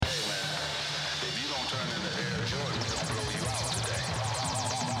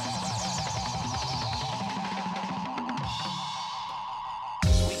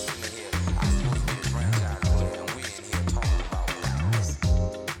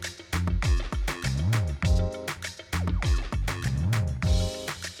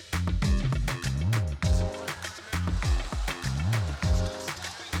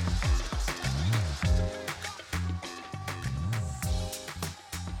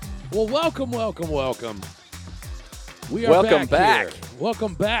Well, welcome. We are Welcome back. here.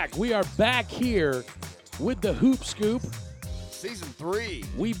 Welcome back. We are back here with the Hoop Scoop. Season 3.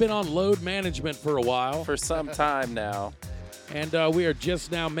 We've been on load management for a while, For some time now. and we are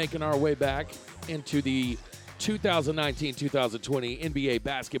just now making our way back into the 2019-2020 NBA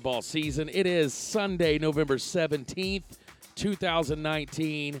basketball season. It is Sunday, November 17th,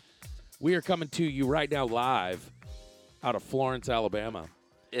 2019. We are coming to you right now live out of Florence, Alabama.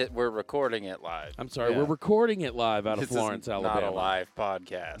 We're recording it live. I'm sorry, Yeah. we're recording it live out of This Florence, is Alabama. not a live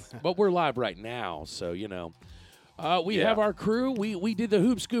podcast. But we're live right now, so you know. We Yeah. have our crew. We did the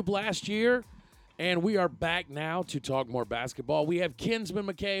Hoop Scoop last year, and we are back now to talk more basketball. We have Kinsman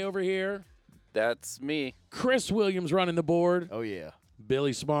McKay over here, That's me. Chris Williams running the board, Oh, yeah.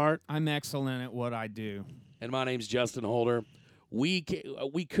 Billy Smart, I'm excellent at what I do. and my name's Justin Holder. We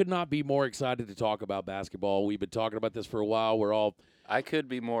could not be more excited to talk about basketball. We've been talking about this for a while. I could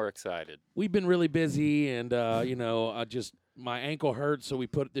be more excited. We've been really busy, and just my ankle hurts, so we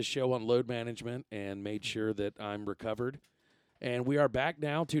put this show on load management and made sure that I'm recovered. And we are back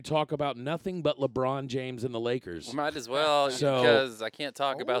now to talk about nothing but LeBron James and the Lakers. We might as well, So- because I can't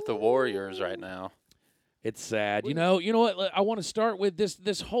talk about the Warriors right now. It's sad. You know what? I want to start with this.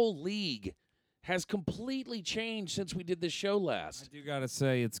 This whole league has completely changed since we did this show I last. do gotta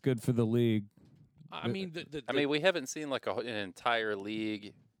say it's good for the league. I mean, We haven't seen like an entire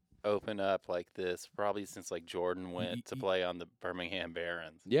league open up like this probably since like Jordan went to play on the Birmingham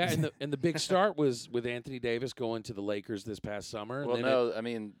Barons. yeah, and the big start was with Anthony Davis going to the Lakers this past summer. Well, and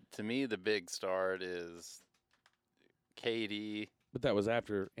no, to me the big start is KD. but that was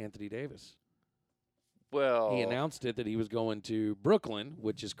after Anthony Davis. Well, He announced it that he was going to Brooklyn,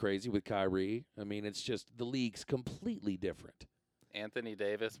 which is crazy with Kyrie. I mean, it's just the league's completely different. Anthony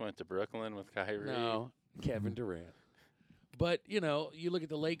Davis went to Brooklyn with Kyrie. No, Kevin Durant. But you look at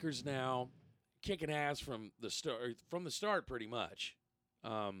the Lakers now, kicking ass from the start, pretty much,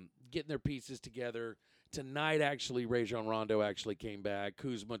 getting their pieces together. Tonight, actually, Rajon Rondo actually came back.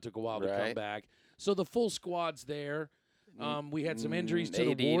 Kuzma took a while to come Right. back. So the full squad's there. We had some injuries to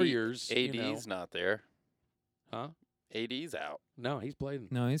the AD Warriors. AD's not there. Huh? AD's out. No, he's playing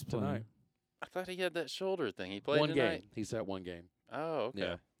No, he's playing. tonight. I thought he had that shoulder thing. He played One tonight. game. He sat one game. Oh, okay.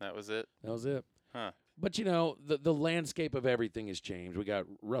 Yeah. That was it. That was it. Huh. But the landscape of everything has changed. We got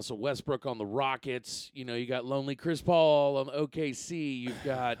Russell Westbrook on the Rockets. You got lonely Chris Paul on OKC. You've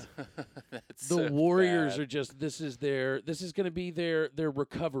got That's the so Warriors bad. are just this is going to be their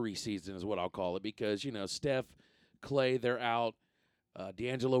recovery season is what I'll call it, because Steph, Clay, they're out.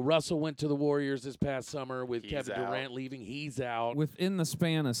 D'Angelo Russell went to the Warriors this past summer with He's Kevin out. Durant leaving. He's out. Within the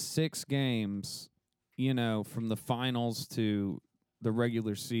span of 6 games, from the finals to the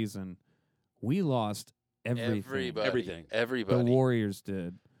regular season, we lost everything. Everything. The Everybody. Warriors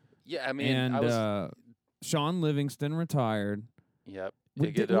did. Yeah, I mean, And I was. Sean Livingston retired. Yep.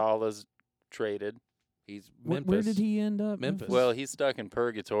 we did- Iguodala's traded. He's Where Memphis. did he end up? Memphis. Well, he's stuck in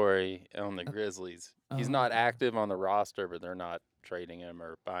purgatory on the Grizzlies. He's not active on the roster, but they're not trading him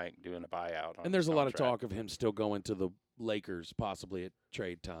or doing a buyout. On And there's his a lot of contract. talk of him still going to the Lakers, possibly at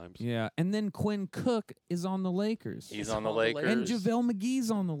trade times. Yeah, and then Quinn Cook is on the Lakers. He's on the Lakers. and JaVale McGee's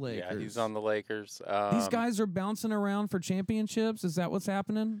on the Lakers. Yeah, he's on the Lakers. These guys are bouncing around for championships. Is that what's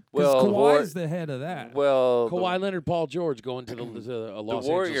happening? Well, Kawhi's the head of that. Well, Kawhi Leonard, Paul George going to the Los the Angeles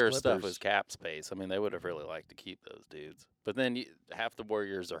Warriors stuff Clippers. was cap space. I mean, they would have really liked to keep those dudes. But then half the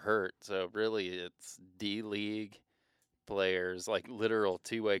Warriors are hurt, so really it's D-League players, like literal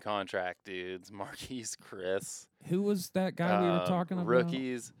two-way contract dudes. Marquise Chris. Who was that guy we were talking about?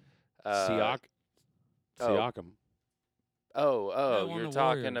 Rookies. Siakam. oh. Siakam. No, on You're the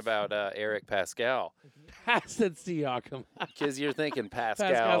talking Warriors. about Eric Pascal. I said Siakam. Because you're thinking Pascal,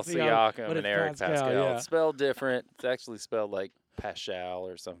 Pascal Siakam, Siakam, but and it's Eric Pascal, yeah. It's spelled different. It's actually spelled like Paschal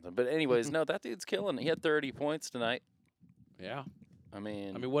or something. But anyways, no, that dude's killing it. He had 30 points tonight. Yeah. I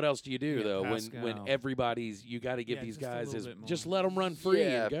mean, What else do you do Yeah, though when Pascal. everybody's you got to give Yeah, these just a guys little is bit more. just let them run free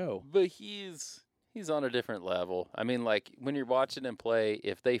yeah, and go. But he's on a different level. I mean, like when you're watching him play,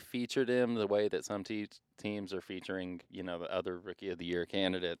 if they featured him the way that some teams are featuring, the other Rookie of the Year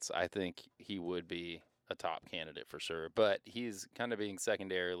candidates, I think he would be a top candidate for sure. But he's kind of being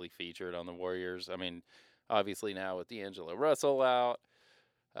secondarily featured on the Warriors. I mean, obviously now with D'Angelo Russell out,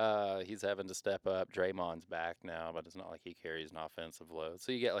 he's having to step up. Draymond's back now, but it's not like he carries an offensive load.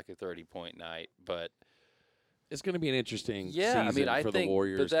 So you get like a 30-point night, but It's going to be an interesting Yeah, I mean, season I for the think- but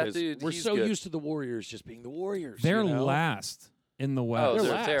Warriors that 'cause dude, we're he's so good. used to the Warriors just being the Warriors. They're you know? last in the West. Oh, They're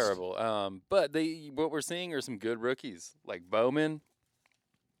they're last. terrible. But what we're seeing are some good rookies. Like Bowman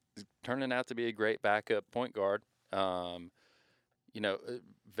is turning out to be a great backup point guard.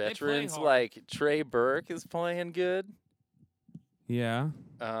 veterans hard. like Trey Burke is playing good. Yeah.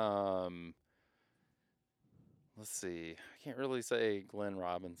 Let's see. I can't really say Glenn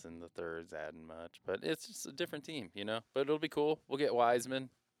Robinson the third's adding much, but it's just a different team, you know. But it'll be cool. We'll get Wiseman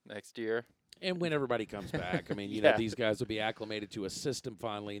next year. And when everybody comes back, I mean, you Yeah. know, these guys will be acclimated to a system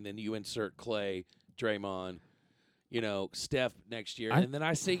finally, and then you insert Clay, Draymond, you know, Steph next year, and then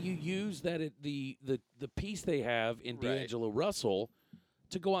I say you use that the piece they have in Right. D'Angelo Russell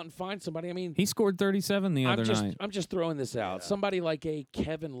to go out and find somebody. I mean, He scored 37 the other night. I'm just throwing this out. Yeah. Somebody like a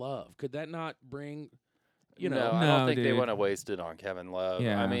Kevin Love, could that not bring, you no, know? I No, don't think they dude. want to waste it on Kevin Love.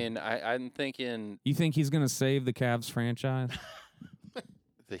 Yeah. I mean, I'm thinking You think he's going to save the Cavs franchise?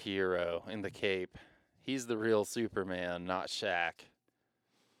 the hero in the cape. He's the real Superman, not Shaq.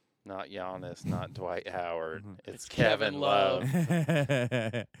 Not Giannis, not Dwight Howard. It's Kevin Kevin Love.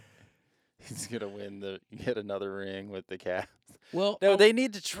 Love. He's gonna get another ring with the Cavs. Well, No, they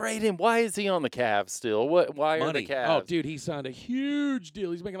need to trade him. Why is he on the Cavs still? Why are money. the Cavs? Oh, dude, he signed a huge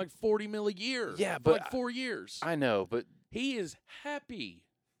deal. He's making like $40 million a year. Yeah, for but like 4 years. I know, but He is happy.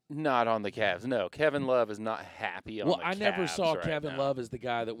 not on the Cavs. No, Kevin Love is not happy on Well, the I never Cavs saw right Kevin now. Love as the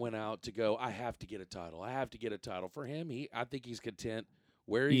guy that went out to go, I have to get a title. I have to get a title. For him, I think he's content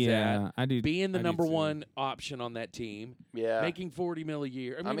where he's yeah, at, I do. being the I do number too. one option on that team, Yeah, making $40 million a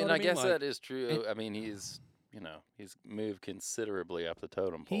year. I you mean, know I what guess Like, that is true. I mean, he's moved considerably up the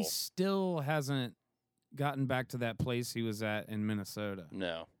totem pole. He still hasn't gotten back to that place he was at in Minnesota.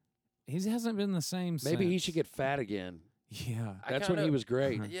 No, He hasn't been the same maybe he since. should get fat again. Yeah. I That's when he kinda- was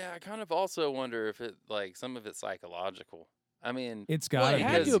great. yeah, I kind of also wonder if it some of it's psychological. I mean, It's Well, got it to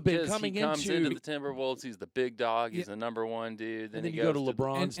had be. to have been because coming he comes into- the Timberwolves. He's the big dog. He's the number one dude. And then he you go to goes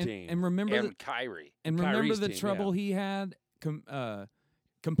LeBron's and, team. and remember and the, Kyrie. and remember Kyrie's the team, trouble he had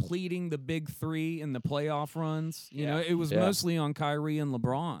completing the big three in the playoff runs. You know, it was Yeah. mostly on Kyrie and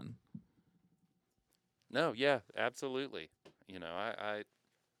LeBron. No, yeah, absolutely. You know,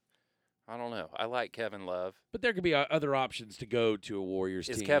 I don't know. I like Kevin Love. But there could be other options to go to a Warriors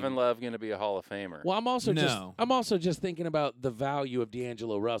Is team. Kevin Love going to be a Hall of Famer? Well, I'm also No. just thinking about the value of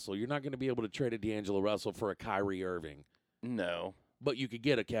D'Angelo Russell. You're not going to be able to trade a D'Angelo Russell for a Kyrie Irving, No. but you could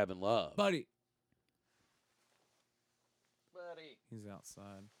get a Kevin Love. Buddy. Buddy. He's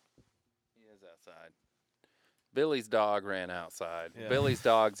outside. He is outside. Billy's dog ran outside. Yeah. Billy's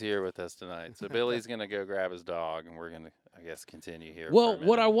dog's here with us tonight. So Billy's going to go grab his dog, and we're going to, I guess, continue here. Well, for a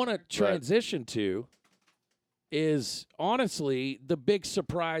what I minute. want to transition to is honestly the big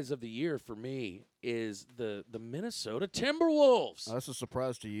surprise of the year for me is the Minnesota Timberwolves. That's a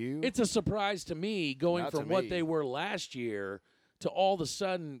surprise to you. It's a surprise to me going Not to from what me. they were last year to all of a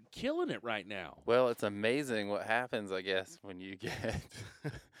sudden killing it right now. Well, it's amazing what happens, I guess, when you get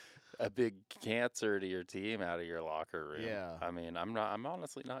a big cancer to your team out of your locker room. Yeah. I mean, I'm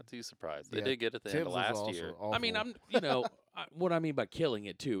honestly not too surprised. They Yeah, did get at the end Tibbs of was last also year. awful. I mean, what I mean by killing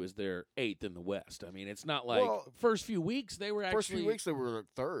it too is they're 8th in the West. I mean, it's not like Well, first few weeks they were first actually few weeks they were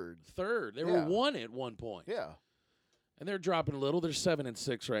third. third. They were Yeah. 1 at one point. Yeah. And they're dropping a little. They're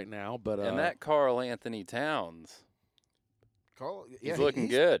 7-6 right now, but And that Carl Anthony Towns, Carl, he's looking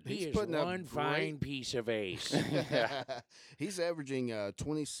good. he He's is putting up one fine piece of ace. Yeah. He's averaging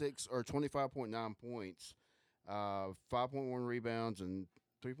 26 or 25.9 points, 5.1 rebounds, and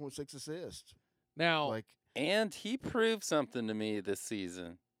 3.6 assists. Now, Like, And he proved something to me this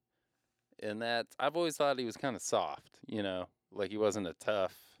season. And that I've always thought he was kind of soft, like he wasn't a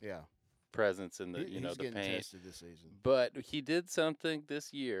tough yeah, presence in the, he's the getting paint. tested this season. But he did something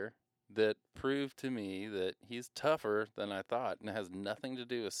this year that proved to me that he's tougher than I thought, and it has nothing to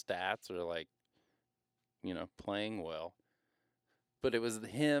do with stats or playing well. But it was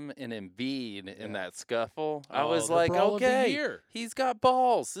him and Embiid in Yeah. that scuffle. I oh, was the like, brawl of the okay, year. he's got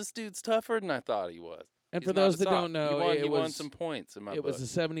balls. This dude's tougher than I thought he was. And He's for not those a that soft. don't know, he won was some points in my it book. was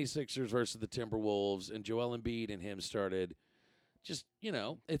the 76ers versus the Timberwolves, and Joel Embiid and him started. Just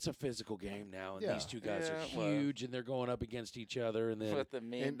it's a physical game now, and Yeah. these two guys Yeah, are well. huge, and they're going up against each other, and then But the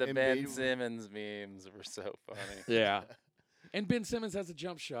And- the and Ben Embiid- Simmons memes were so funny. yeah. And Ben Simmons has a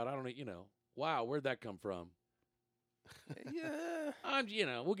jump shot. I don't know. Wow, where'd that come from? Yeah.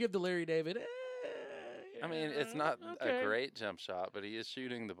 We'll give the Larry David. I mean, it's not okay. a great jump shot, but he is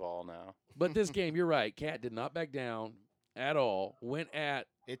shooting the ball now. But this game, you're right. Cat did not back down at all. Went at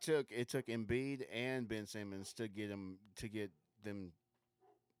It took Embiid and Ben Simmons to get them.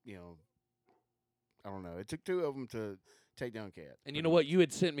 I don't know. It took two of them to take down Cat. And you know what? You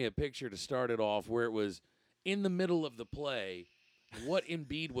had sent me a picture to start it off where it was in the middle of the play. what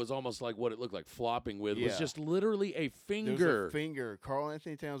Embiid was almost like what it looked like flopping with was Yeah. just literally a There was finger. a finger, Carl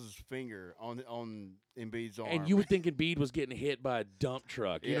Anthony Towns' finger on Embiid's arm. And you would think Embiid was getting hit by a dump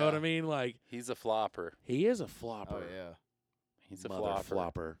truck. You know what I Yeah. mean? Like, He's a flopper. he is a flopper. Oh yeah. He's a Mother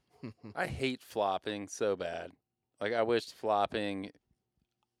flopper. flopper. I hate flopping so bad. Like I wish flopping.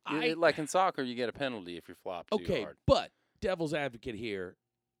 I, Like in soccer, you get a penalty if you flop too okay, hard. but devil's advocate here.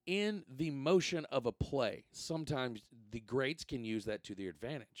 In the motion of a play, sometimes the greats can use that to their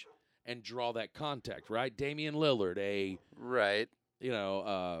advantage and draw that contact, right? Damian Lillard, Right.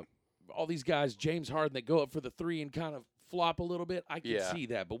 all these guys, James Harden, that go up for the three and kind of flop a little bit. I can Yeah. see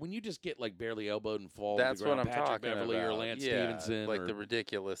that. But when you just get like barely elbowed and fall to That's the what ground, I'm Patrick talking Beverly about. or Lance yeah, Stevenson, like or, the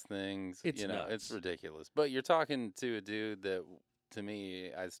ridiculous things. It's It's nuts. ridiculous. But you're talking to a dude that, to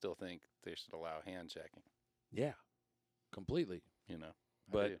me, I still think they should allow hand checking. yeah, completely. I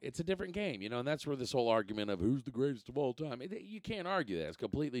But do. it's a different game, and that's where this whole argument of who's the greatest of all time, you can't argue that. It's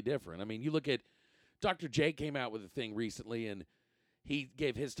completely different. I mean, you look at Dr. J came out with a thing recently, and he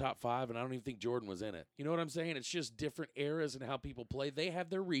gave his top 5, and I don't even think Jordan was in it. You know what I'm saying? It's just different eras and how people play. They have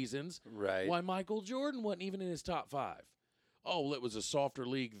their reasons right. why Michael Jordan wasn't even in his top 5. Oh, well, it was a softer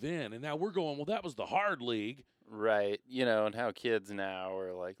league then, and now we're going, well, that was the hard league. Right. And how kids now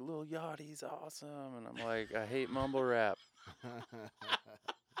are like, Lil Yachty's awesome. And I'm like, I hate mumble rap.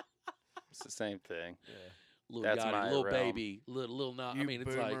 It's the same thing. Lil That's Yachty, my Lil realm. Baby, Lil Nas. I You mean,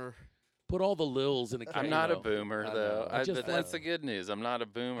 it's like, boomer. put all the Lils in a I'm can, not a though. boomer, I though. know. I just But that's like- the good news. I'm not a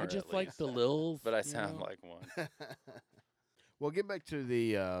boomer. I just at like least. the Lils. But I you sound know? like one. Well, get back to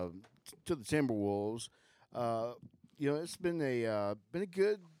the Timberwolves. It's been a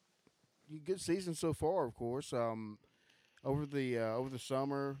good season so far. Of course, over the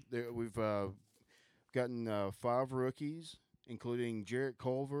summer we've gotten 5 rookies, including Jarrett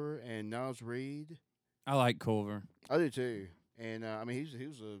Culver and Nas Reed. I like Culver. I do too, and he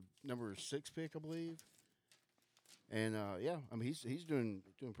was a number 6 pick, I believe. And he's doing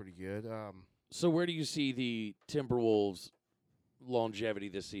pretty good. So where do you see the Timberwolves' longevity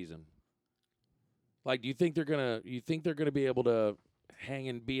this season? Like, do you think they're gonna be able to hang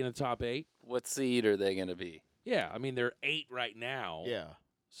and be in the top 8? What seed are they going to be? Yeah, I mean they're 8 right now. Yeah,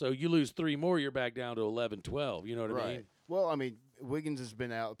 So you lose 3 more, you're back down to 11, 12. You know what I mean? Well, Wiggins has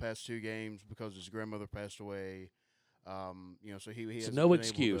been out the past 2 games because his grandmother passed away. So he So hasn't no been able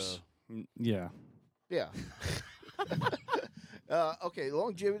excuse. Yeah. Yeah. Okay,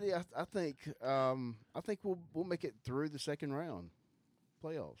 longevity. I think we'll make it through the second round,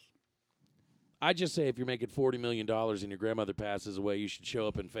 playoffs. I just say if you're making $40 million and your grandmother passes away, you should show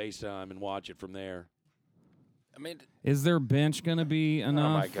up and FaceTime and watch it from there. I mean, Is their bench going to be enough?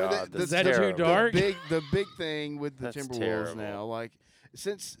 oh my God. the- this Is that too terrible. dark? The big thing with the That's Timberwolves terrible. now, like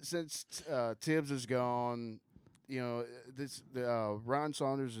since Tibbs is gone, Ryan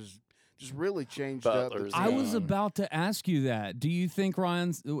Saunders has just really changed Butler's up. The I team. was gone. about to ask you that. Do you think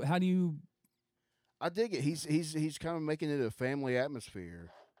Ryan's? How do you? I dig it. He's kind of making it a family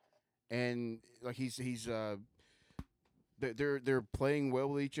atmosphere, and like they're playing well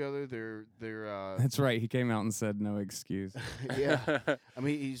with each other. They're That's right. He came out and said no excuse. yeah.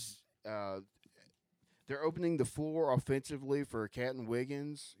 They're opening the floor offensively for Cat and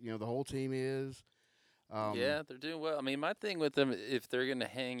Wiggins. The whole team is. Yeah, they're doing well. I mean, my thing with them, if they're going to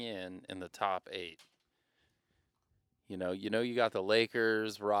hang in the top 8, you got the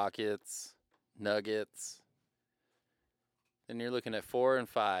Lakers, Rockets, Nuggets. Then you're looking at 4 and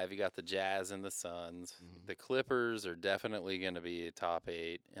 5. You got the Jazz and the Suns. Mhm. The Clippers are definitely going to be top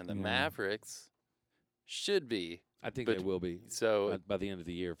 8, and the Yeah. Mavericks should be. I think But- they will be So by the end of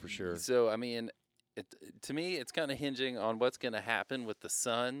the year for sure. So I mean, to me, it's kind of hinging on what's going to happen with the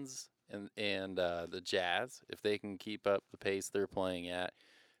Suns and the Jazz if they can keep up the pace they're playing at.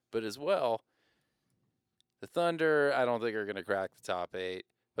 But as well, the Thunder, I don't think are going to crack the top 8.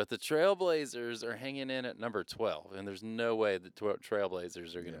 But the Trailblazers are hanging in at number 12, and there's no way the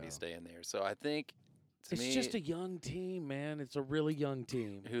Trailblazers are going to be Yeah. staying there. So I think, to It's me, just a young team, man. It's a really young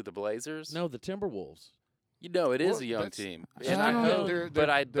team. who the Blazers? No, the Timberwolves. it is Well, a young that's- team, I and don't I know. hope. they're but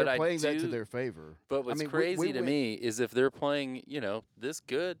I playing that to do- their favor. But what's mean, we- crazy we to win- me is if they're playing, this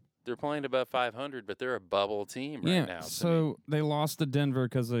good, they're playing above 500, but they're a bubble team right now. to me. So they lost to Denver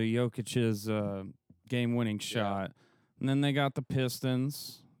because of Jokic's game-winning shot, and then they got the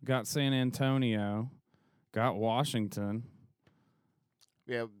Pistons, got San Antonio, got Washington,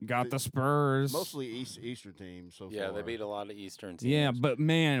 Yeah, got the Spurs. mostly Eastern teams so yeah, far. they beat a lot of Eastern teams. Yeah, but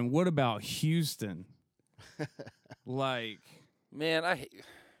man, what about Houston? Like man, I hate.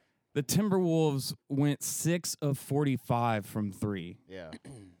 the Timberwolves went 6 of 45 from 3. Yeah,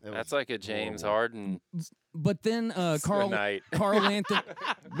 That's like a James horrible. Harden But then Carl night. Carl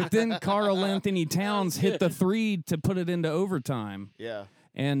Anthony Towns hit the three to put it into overtime, Yeah,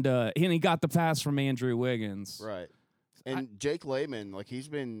 and he got the pass from Andrew Wiggins. right. And Jake Layman, like he's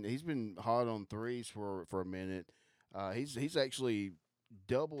been hot on threes for a minute. He's actually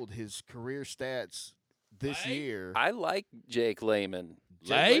doubled his career stats this year. I like Jake Layman.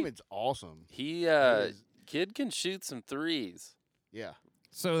 Jake Layman's awesome. He is. kid can shoot some threes. Yeah,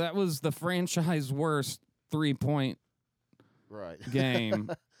 So that was the franchise worst 3-point right. game.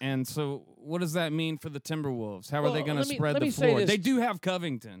 And so, what does that mean for the Timberwolves? How are they Well, going to let me- spread let the me say floor? this. They do have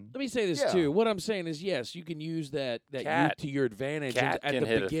Covington. Let me say this Yeah. too. What I'm saying is, yes, you can use that Cat. youth to your advantage Cat at can the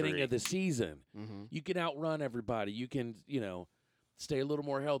hit a beginning three. of the season. Mm-hmm. You can outrun everybody. You can, stay a little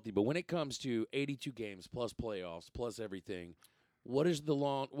more healthy. But when it comes to 82 games plus playoffs plus everything, what is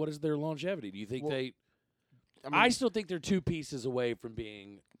their longevity? Do you think Well, I still think they're two pieces away from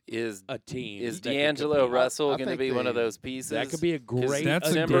being Is a team. is that could D'Angelo compete. Russell I going to think be one of they- those pieces? That could be a great That's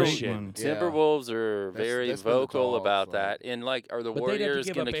a Timber- great addition. one. Yeah. Timberwolves are very that's been the vocal talk, about so. that, and like, are the But they'd have to Warriors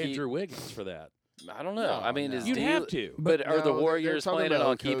give going up to keep? Andrew Wiggins for that. I don't know. No, I mean, no. is You'd D- have to. But are No, the they're Warriors talking planning about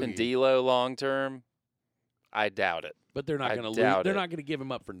on keeping Okogie. D'Lo long term? I doubt it. But they're not I going to doubt They're it. not going to give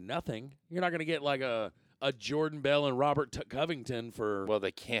him up for nothing. You're not going to get like a Jordan Bell and Robert Covington for. Well,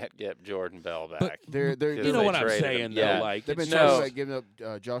 they can't get Jordan Bell back. But- They're Because you know they what I'm traded him. saying, Yeah. though. Like They've been it's No. talking just- about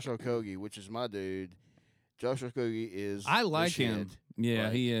giving up Josh Okogie, which is my dude. Josh Okogie is. I the like him. shit. Yeah,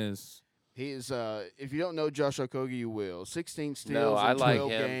 Like, he is. He is. If you don't know Josh Okogie, you will. 16 steals. No, I in like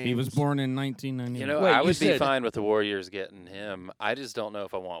 12 him. Games. He was born in 1990. You know, Wait, I you would be said- fine with the Warriors getting him. I just don't know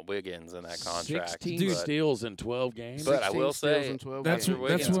if I want Wiggins in that contract. 16 Dude. but, steals in 12 games. but I 16 will steals say, in 12 That's after games.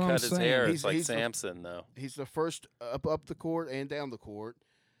 what- Wiggins I'm cut his saying. hair, He's- it's like he's the- Samson, though. He's the first up the court and down the court,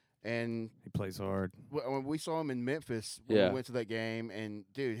 and He plays hard. when we saw him in Memphis when Yeah. we went to that game, and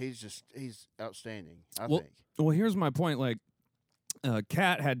dude, he's outstanding. I Well, think. Well, here's my point. Like,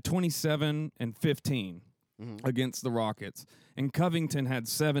 Cat had 27 and 15 Mhm. against the Rockets, and Covington had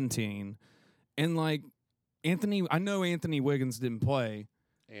 17. And like I know Anthony Wiggins didn't play.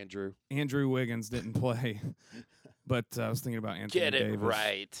 Andrew. Andrew Wiggins didn't play, but I was thinking about Anthony Get it Davis.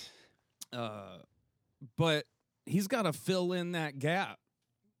 right. But he's got to fill in that gap,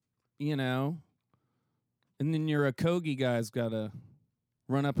 And then your Okogie guy's got to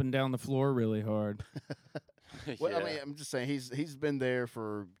run up and down the floor really hard. Well, Yeah. I mean, I'm just saying he's been there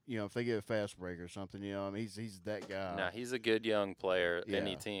for if they get a fast break or something, I mean, he's that guy. No, he's a good young player.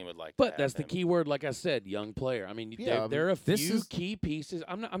 Any Yeah. team would like to But have that's the him. key word, like I said, young player. I mean, Yeah, I there are a this few is- key pieces.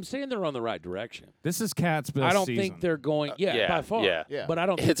 I'm saying they're on the right direction. This is Cat's best I don't season. think they're going. Yeah, yeah, by far. yeah. Yeah. But I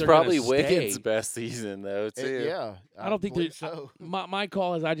don't think It's they're probably gonna Wiggins' stay. best season, though, too. Yeah, I don't think believe they- so. My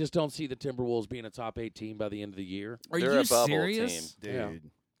call is I just don't see the Timberwolves being a top 8 team by the end of the year. Are They're you a bubble serious? team. Yeah.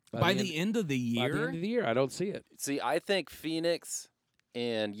 Dude, By the end of the By the year? end of the year, I don't see it. See, I think Phoenix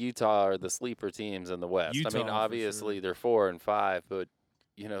and Utah are the sleeper teams in the West. I Utah, mean, for obviously they're 4 and 5, but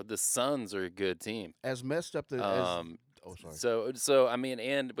the Suns are a good team. as messed up the. Um, oh, sorry. So I mean,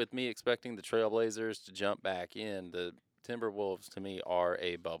 and with me expecting the Trailblazers to jump back in, the Timberwolves to me are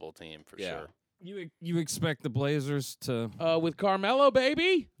a bubble team for Yeah. sure. You expect the Blazers to With Carmelo,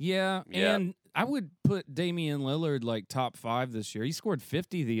 baby. Yeah, Yeah. and I would put Damian Lillard like top 5 this year. He scored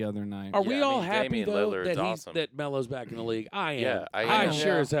 50 the other night. Are Yeah, we I all mean, happy Damian though Lillard's awesome. that Melo's back in the league? I am. Yeah, I I am.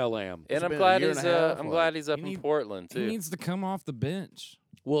 sure Yeah. as hell am. It's And I'm been a glad year he's and a half, I'm like- glad he's up You in need- Portland He too. needs to come off the bench.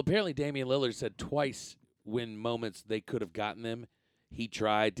 Well, apparently Damian Lillard said twice when moments they could have gotten them, he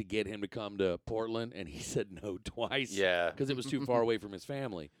tried to get him to come to Portland, and he said no twice. Yeah, Because it was too far away from his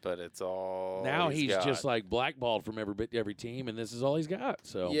family. but it's all Now he's got. just like blackballed from every team, and this is all he's got.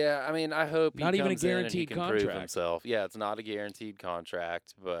 So Yeah, I mean, I hope he Not even a comes in and he guaranteed can prove contract. himself. Yeah, it's not a guaranteed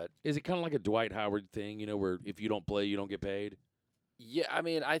contract, but is it kind of like a Dwight Howard thing, where if you don't play, you don't get paid? yeah, I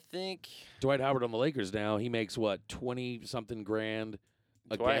mean, I think Dwight Howard on the Lakers now, he makes what, 20-something grand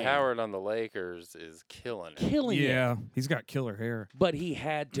a Dwight game. Howard on the Lakers is killing it. Killing it. Yeah, he's got killer hair. But he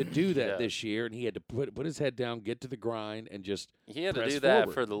had to do that Yeah. this year, and he had to put his head down, get to the grind, and just He had to press do that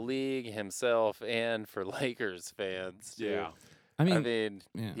forward. for the league, himself, and for Lakers fans. Too. I mean, I mean,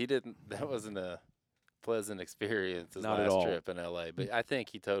 yeah. he didn't. That wasn't a pleasant experience his Not at last all. trip in LA. But I think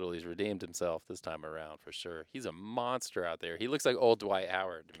he totally has redeemed himself this time around for sure. He's a monster out there. He looks like old Dwight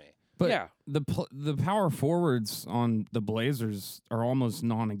Howard to me. But yeah. the power forwards on the Blazers are almost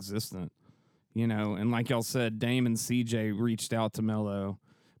non-existent, and like y'all said, Dame and CJ reached out to Melo,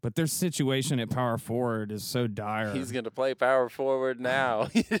 but their situation at power forward is so dire. He's going to play power forward now.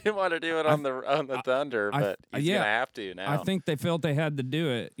 He didn't want to do it on the Thunder, but he's going to have to now. I think they felt they had to do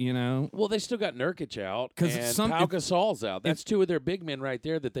it, you know. Well, they still got Nurkic out 'Cause and Pau Gasol's out. That's two of their big men right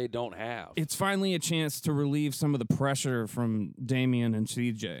there that they don't have. It's finally a chance to relieve some of the pressure from Damian and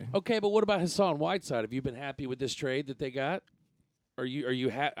CJ. Okay, but what about Hassan Whiteside? Have you been happy with this trade that they got? Are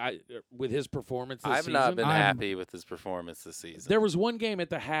you with his performance this season? I've not been happy with his performance this season. There was one game at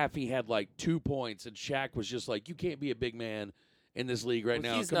the half he had like 2 points, and Shaq was just like, "You can't be a big man in this league right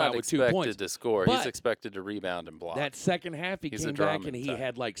now." He's and come not out with 2 expected points. to score. But he's expected to rebound and block. That second half, he He's a came back Drummond and he type.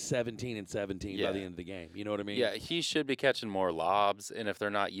 had like 17 and 17 by Yeah. the end of the game. You know what I mean? Yeah, he should be catching more lobs, and if they're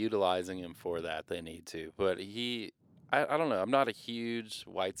not utilizing him for that, they need to. But I don't know. I'm not a huge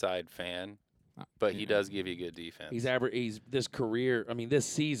Whiteside fan, but he does give you good defense. He's this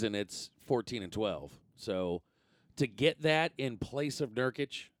season it's 14 and 12. So to get that in place of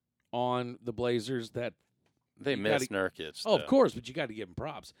Nurkic on the Blazers, that They you miss gotta- Nurkic. oh, of though. course, but you got to give him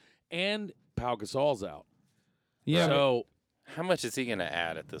props. And Pau Gasol's out. Yeah, So How much is he going to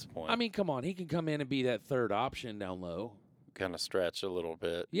add at this point? I mean, come on, he can come in and be that third option down low. kind of stretch a little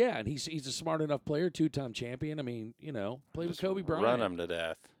bit. Yeah, and he's a smart enough player, 2-time champion. I mean, play with Just Kobe Bryant. Run him to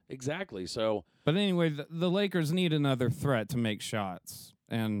death. Exactly. So but anyway, the Lakers need another threat to make shots,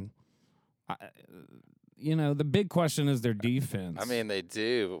 and the big question is their defense. I mean, they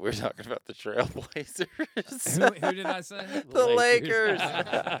do, but we're talking about the Trailblazers. who did I say? The Lakers.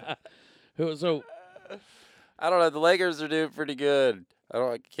 So I don't know. The Lakers are doing pretty good.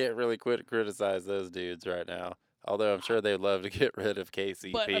 I can't really criticize those dudes right now. Although I'm sure they'd love to get rid of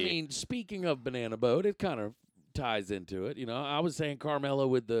KCP. But I mean, speaking of Banana Boat, it kind of ties into it. I was saying Carmelo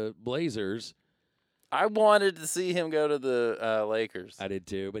with the Blazers. I wanted to see him go to the Lakers. I did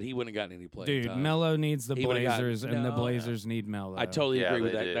too, but he wouldn't have gotten any play. Dude, time. Melo needs the He would've gotten- Blazers, and the no. Blazers need Melo. I totally Yeah, agree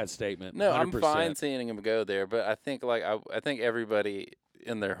with they do. that statement. No, I'm 100%. fine seeing him go there, but I think I think everybody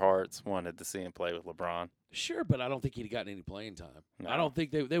in their hearts wanted to see him play with LeBron. Sure, but I don't think he'd gotten any playing time. I No. don't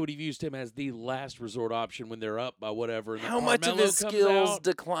think they would have used him as the last resort option when they're up by whatever. And then How much of Carmelo his comes skills out.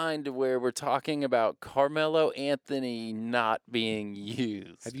 declined to where we're talking about Carmelo Anthony not being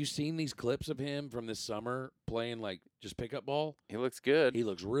used? Have you seen these clips of him from this summer playing like just pickup ball? He looks good. He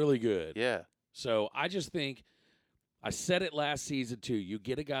looks really good. Yeah. So I just think I said it last season too. You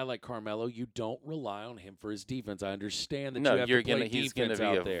get a guy like Carmelo, you don't rely on him for his defense. I understand that No, you have to play he's gonna defense be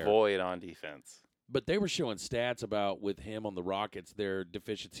out a there. void on defense. But they were showing stats about with him on the Rockets, their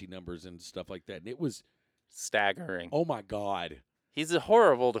deficiency numbers and stuff like that. And it was, Staggering. oh my God. He's a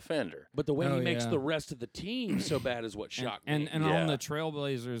horrible defender. But the way Oh, he makes yeah. the rest of the team so bad is what shocked and me. on Yeah. the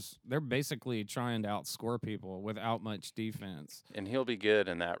Trailblazers, they're basically trying to outscore people without much defense. And he'll be good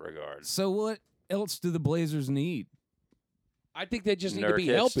in that regard. So what else do the Blazers need? I think they just need to Nurkic be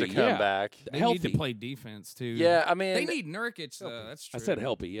healthy. to come yeah. back. They Healthy. need to play defense too. Yeah, I mean, they need Nurkic though. That's I true. said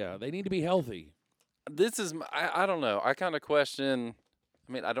healthy, yeah. They need to be healthy. this is I don't know. I kind of question.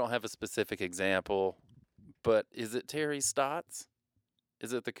 I mean, I don't have a specific example, but is it Terry Stotts?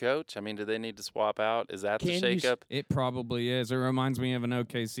 Is it the coach? I mean, do they need to swap out? Is that the Can you shakeup? It probably is. It reminds me of an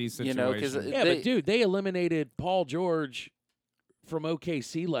OKC situation. You know, 'cause Yeah, They- but dude, they eliminated Paul George from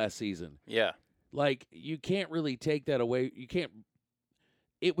OKC last season. Yeah, Like, you can't really take that away. You can't.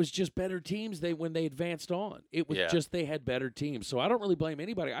 It was just better teams when they advanced on. It was Yeah. just they had better teams. So I don't really blame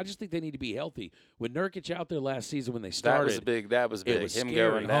anybody. I just think they need to be healthy. With Nurkic out there last season when they that started, was big. That was big. was Him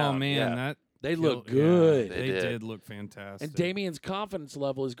scary. going down. Oh man, yeah. that they killed- look good. Yeah, They they did. did look fantastic. And Damian's confidence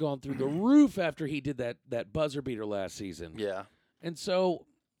level has gone through the roof after he did that buzzer beater last season. Yeah. And so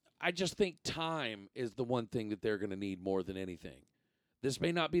I just think time is the one thing that they're going to need more than anything. This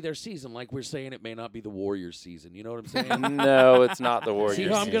may not be their season. Like we're saying, it may not be the Warriors' season. You know what I'm saying? No, it's not the Warriors. See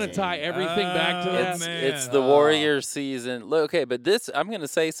how I'm going to season. tie everything back to Oh, that? man. It's the Warriors season. Look, okay, but I'm going to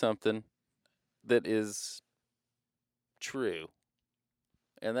say something that is true.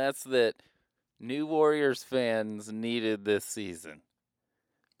 And that's that new Warriors fans needed this season.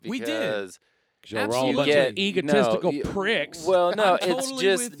 We did. Because So we're all a you bunch get- of egotistical no, pricks. Well, no, I'm it's totally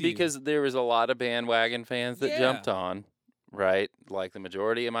just with you. because there was a lot of bandwagon fans that Yeah. jumped on, right? Like the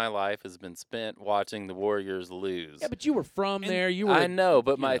majority of my life has been spent watching the Warriors lose. Yeah, but you were from And there. You were. I know,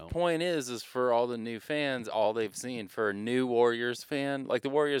 but you my know. point is for all the new fans, all they've seen for a new Warriors fan, like the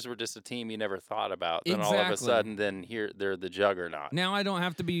Warriors were just a team you never thought about. Then all of a Exactly. sudden, then here they're the juggernaut. Now I don't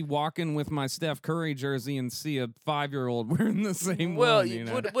have to be walking with my Steph Curry jersey and see a 5-year-old wearing the same Well, one. You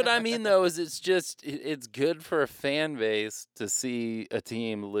know? what I mean though is it's good for a fan base to see a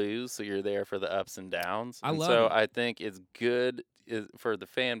team lose, so you're there for the ups and downs. I And love so it. I think it's good. for the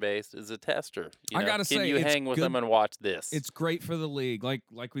fan base is a tester. You I know? gotta Can say, you it's hang with good- them and watch this? It's great for the league,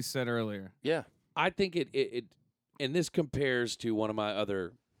 like we said earlier. yeah. I think it and this compares to one of my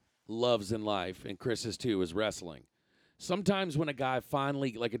other loves in life, and Chris's too, is wrestling. Sometimes when a guy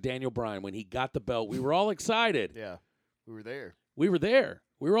finally, like a Daniel Bryan, when he got the belt, we were all excited. Yeah, we were there. We were there.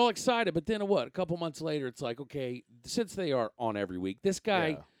 We were all excited. But then a couple months later, it's like, okay, since they are on every week, this guy,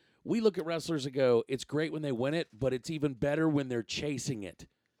 Yeah. we look at wrestlers and go, it's great when they win it, but it's even better when they're chasing it.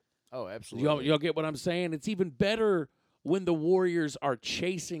 Oh, absolutely. Y'all get what I'm saying? It's even better when the Warriors are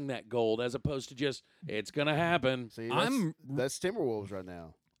chasing that gold as opposed to just, it's going to happen. See, that's Timberwolves right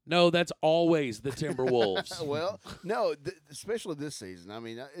now. No, that's always the Timberwolves. Well, no, especially this season. I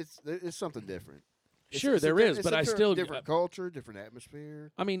mean, it's something different. Sure, it's there a, is, it's but a I still different culture, different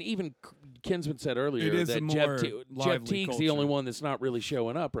atmosphere. I mean, even Kinsman said earlier It is a that more Jeff lively Teague's the only culture. one that's not really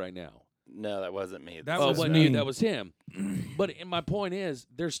showing up right now. No, that wasn't me. That Oh, was but me. that was him. But my point is,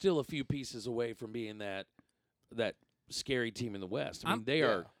 they're still a few pieces away from being that scary team in the West. I mean, they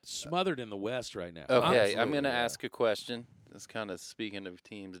are smothered in the West right now. Okay, I'm Absolutely, going to yeah. ask a question. It's kind of speaking of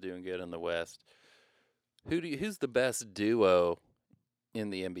teams doing good in the West. Who's the best duo in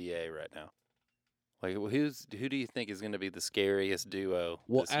the NBA right now? Like, who do you think is going to be the scariest duo?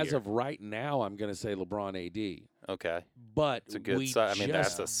 Well, this as year? of right now, I'm going to say LeBron AD. Okay, But it's a good. we I mean,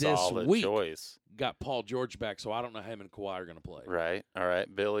 that's a just solid this week choice, got Paul George back, so I don't know how him and Kawhi are going to play. right? All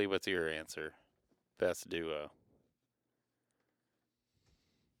right, Billy, what's your answer? Best duo.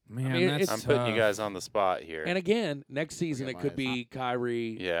 Man, mean, that's it's- I'm putting you tough. guys on the spot here. And again, next season got it could mine. be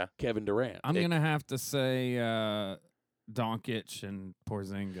Kyrie, yeah, Kevin Durant. I'm gonna have to say Doncic and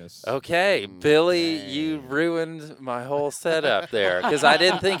Porzingis. Okay, Mm, Billy, you dang. ruined my whole setup there because I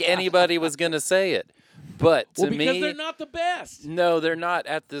didn't think anybody was going to say it. But to Well, because me, they're not the best. no, they're not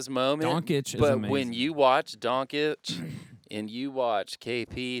at this moment. Doncic is but amazing. when you watch Doncic and you watch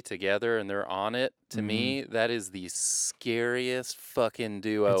KP together and they're on it, to me, that is the scariest fucking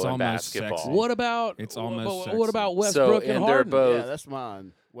duo It's in almost basketball. sexy. What about It's wh- almost but what sexy. about Westbrook and and they're Harden? both. Yeah, that's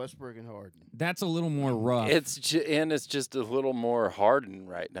mine. Westbrook and Harden. That's a little more rough. It's just a little more Harden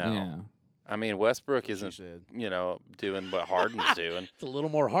right now. yeah. I mean, Westbrook She isn't, said. doing what Harden's doing. It's a little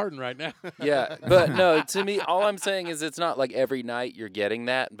more Harden right now. Yeah, but no, to me, all I'm saying is it's not like every night you're getting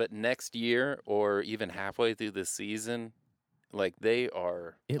that, but next year or even halfway through the season, like they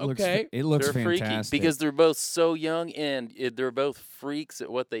are, It Okay. looks they're freaky fantastic because they're both so young and they're both freaks at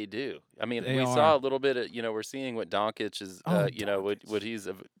what they do. I mean, They we are. saw a little bit of, we're seeing what Doncic is, Oh, what he's,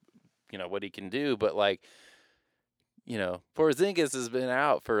 what he can do, but like, Porzingis has been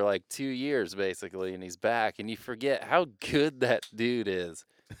out for like 2 years basically, and he's back, and you forget how good that dude is.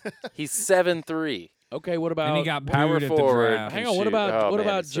 He's 7'3". Okay, what about and he got power booed at the forward. draft. hang can on? What shoot. about Oh, what man,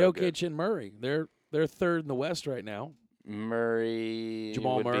 about he's so Jokic good. and Murray? They're third in the West right now. Murray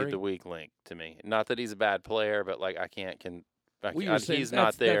Jamal would Murray? be the weak link to me. Not that he's a bad player, but like I can't. We were saying he's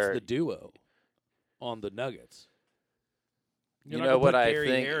that's, not there. That's the duo on the Nuggets. You're You not know gonna what put I Gary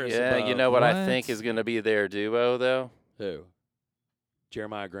think? Harris Yeah, you above- know what I think What? is going to be their duo though. Who?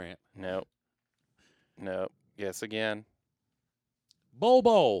 Jeremiah Grant. Nope. Nope. Guess again.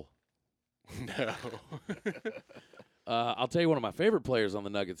 Bowl. No. I'll tell you one of my favorite players on the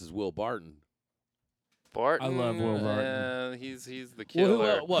Nuggets is Will Barton. Barton. love Will Barton. He's the Well,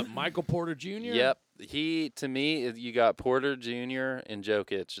 killer. what? Michael Porter Jr. Yep. To me, you got Porter Jr. and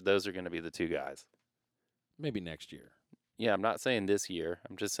Jokic. Those are going to be the two guys. Maybe next year. Yeah, I'm not saying this year.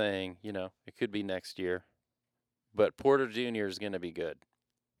 I'm just saying, it could be next year. But Porter Jr. is going to be good.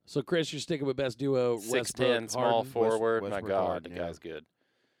 So, Chris, you're sticking with best duo. 6'10", Westbrook, small Harden? forward. My Westbrook, God, Harden, the yeah. guy's good.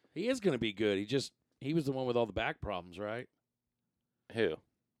 He is going to be good. He was the one with all the back problems, right? Who?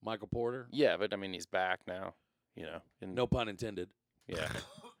 Michael Porter. Yeah, but I mean, he's back now. And No pun intended. Yeah.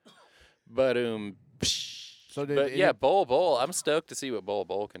 But So did but yeah, Bol. I'm stoked to see what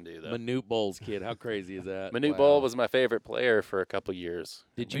Bol can do though. Manute Bowles kid. How crazy is that? Manute Wow. Bol was my favorite player for a couple years.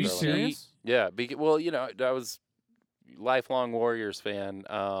 Did Are you you Really? see? serious? Yeah, well, I was lifelong Warriors fan.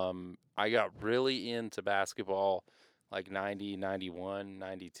 I got really into basketball like 90, 91,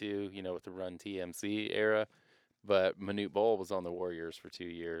 92, with the Run TMC era. But Manute Bol was on the Warriors for 2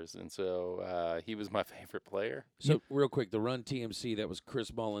 years, and so he was my favorite player. So, real quick, the Run TMC, that was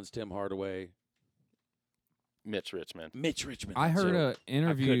Chris Mullins, Tim Hardaway, Mitch Richmond. Mitch Richmond. I heard So, an I couldn't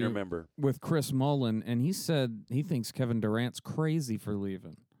interview remember. with Chris Mullen, and he said he thinks Kevin Durant's crazy for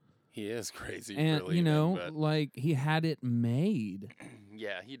leaving. He is crazy. And for leaving, but like he had it made.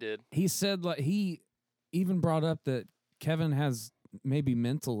 yeah, he did. He said like he even brought up that Kevin has maybe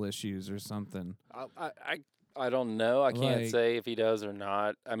mental issues or something. I don't know. I can't Like- say if he does or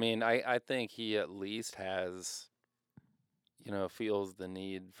not. I mean, I think he at least has, feels the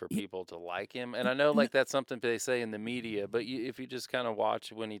need for people to like him. And I know like that's something they say in the media, but if you just kind of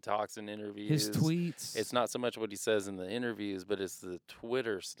watch when he talks in interviews, His tweets. it's not so much what he says in the interviews, but it's the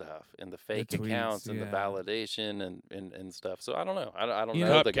Twitter stuff and the fake tweets, accounts and the yeah. validation and stuff. So I don't know. I don't You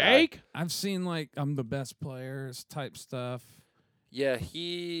know the guy. Cupcake? I've seen like I'm the best players type stuff. Yeah,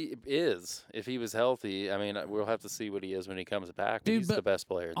 he is. If he was healthy, I mean, we'll have to see what he is when he comes back. But Dude, he's but the best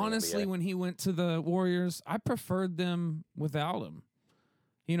player in the Honestly, NBA. when he went to the Warriors, I preferred them without him.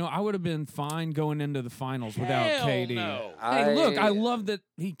 I would have been fine going into the finals without Hell KD. no. Hey, look, I love that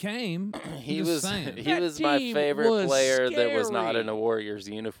he came. He I'm just was saying. he That was my team favorite was player that was not in scary. a Warriors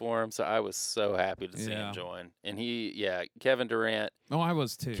uniform, so I was so happy to see Yeah. him join. And Kevin Durant. Oh, I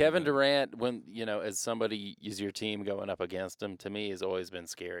was too. Kevin but- Durant, when as somebody is your team going up against him, to me has always been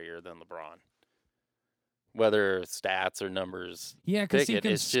scarier than LeBron. Whether stats or numbers, Yeah, because he pick it.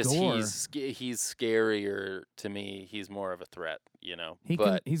 can It's just score. he's scarier to me. He's more of a threat,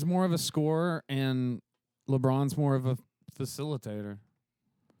 He's more of a scorer, and LeBron's more of a facilitator.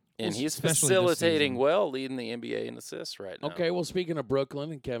 and he's especially this facilitating season. well, leading the NBA in assists right now. Okay, well, speaking of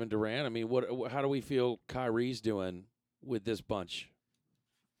Brooklyn and Kevin Durant, I mean, how do we feel Kyrie's doing with this bunch?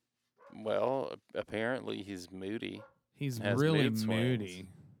 Well, apparently he's moody. He's Has really mood swings. moody.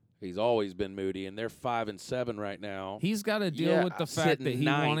 He's always been moody, and they're 5-7 right now. He's got to deal Yeah, with the fact sitting that he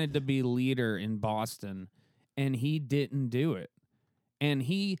ninth. wanted to be leader in Boston, and he didn't do it. And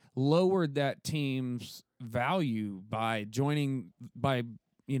he lowered that team's value by getting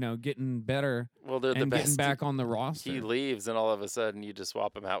better Well, they're the and getting best. back on the roster. He leaves, and all of a sudden you just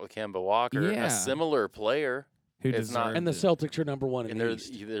swap him out with Kemba Walker, Yeah. a similar player, who it's not- deserved And the it. Celtics are number one in and the they're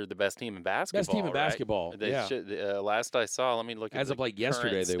East. they're the best team in basketball. Best team in right? basketball. They yeah. should, last I saw, let me look at As the of, like,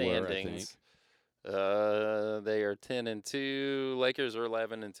 yesterday, current they were, I standings. They are 10-2. Lakers are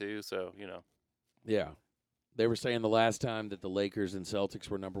 11-2. So Yeah. They were saying the last time that the Lakers and Celtics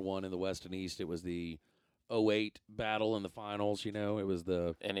were number one in the West and East, it was the 08 battle in the finals. It was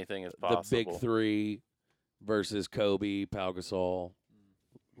the anything is possible. big three versus Kobe, Pau Gasol,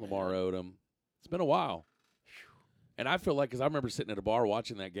 Lamar Odom. It's been a while. And I feel like, because I remember sitting at a bar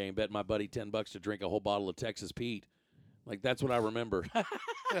watching that game, betting my buddy $10 to drink a whole bottle of Texas Pete. Like, that's what I remember.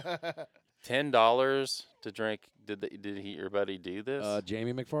 $10 to drink. Did your buddy do this?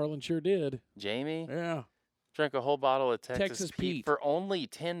 Jamie McFarland sure did. Jamie Yeah. drank a whole bottle of Texas, Texas Pete Pete. for only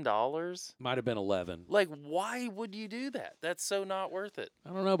 $10. Might have been 11. Like, why would you do that? That's so not worth it. I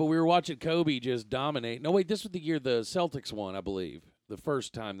don't know, but we were watching Kobe just dominate. No, wait, this was the year the Celtics won, I believe. The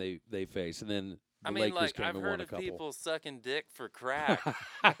first time they faced. And then the Lakers came I've and heard won a of couple. people sucking dick for crack,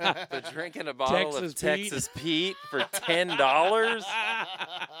 but drinking a bottle Texas of Pete? Texas Pete for $10?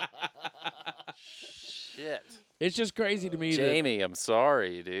 Shit. It's just crazy to me that Jamie, I'm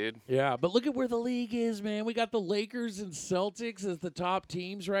sorry, dude. yeah, but look at where the league is, man. We got the Lakers and Celtics as the top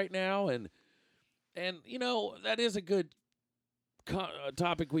teams right now, and that is a good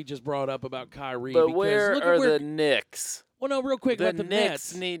topic we just brought up about Kyrie. But because where look at are the Knicks? Well, no, real quick The about the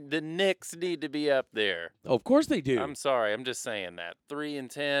Knicks Nets. need to be up there. Oh, of course they do. I'm sorry, I'm just saying that.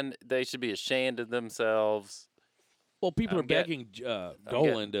 3-10, they should be ashamed of themselves. well, people are I'm get- begging I'm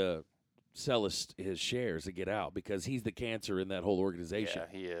Dolan to sell his shares to get out because he's the cancer in that whole organization.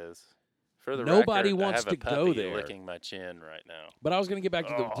 Yeah, he is. For the Nobody record, wants I have to a go puppy there. licking my chin right now. But I was going to get back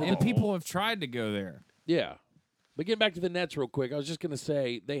to the And people have tried to go there. yeah. But getting back to the Nets real quick, I was just going to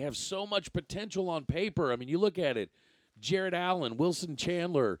say they have so much potential on paper. I mean, you look at it: Jared Allen, Wilson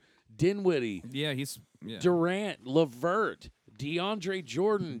Chandler, Dinwiddie, Yeah, Durant, LeVert, DeAndre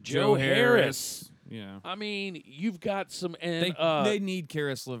Jordan, Joe Harris. Yeah. I mean, you've got some, and They need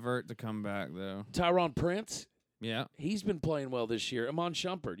Karis LeVert to come back though. Tyron Prince. Yeah. He's been playing well this year. Amon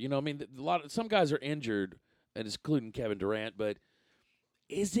Shumpert. I mean, some guys are injured, and including Kevin Durant. But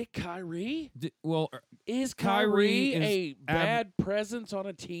is it Kyrie? Is Kyrie Kyrie is a bad presence on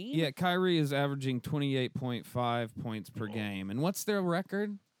a team? Yeah, Kyrie is averaging 28.5 points per game. And what's their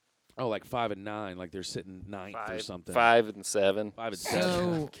record? Oh, like 5-9, like they're sitting ninth or something. 5-7. 5-7.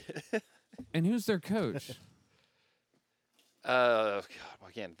 So, and who's their coach? God,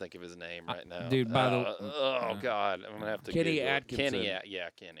 I can't think of his name right now. Dude, by the oh God, I'm gonna have to. Kenny Google it. Atkinson. Kenny,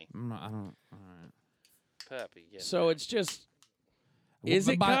 Kenny. I don't. All right. Puppy. Yeah. So it's just, is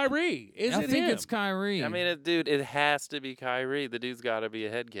But it by- Kyrie? Is I it think him? it's Kyrie. I mean, it has to be Kyrie. The dude's got to be a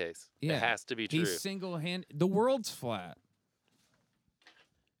head case. Yeah. It has to be true. He's single-handed. The world's flat.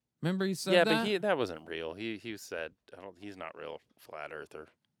 Remember he said Yeah, that? but that wasn't real. He said he's not real flat earther.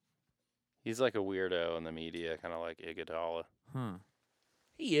 He's like a weirdo in the media, kind of like Iguodala. Huh.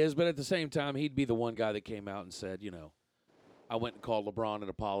 He is, but at the same time, he'd be the one guy that came out and said, I went and called LeBron and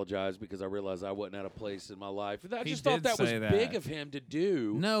apologized because I realized I wasn't at a place in my life. I He just thought did that was say big that. of him to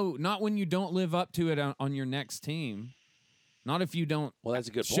do. No, not when you don't live up to it on your next team. Not if you don't Well, that's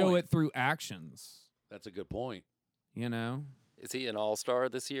a good show point. it through actions. That's a good point. You know, Is he an all-star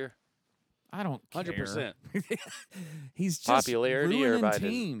this year? I don't care. 100%. He's just Popularity or ruining by,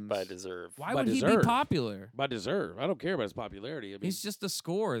 teams. by deserve? Why by would he deserve. be popular? By deserve. I don't care about his popularity. I mean, He's just a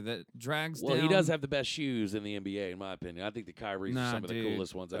scorer that drags well, down. he does have the best shoes in the NBA, in my opinion. I think the Kyrie's are Nah, some of the dude.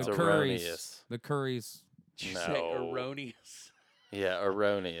 coolest ones That's out the there. erroneous. Curry's. Did you say No. erroneous? Yeah,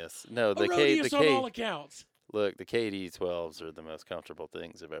 erroneous. No, the Erroneous on all K. accounts. Look, the KD12s are the most comfortable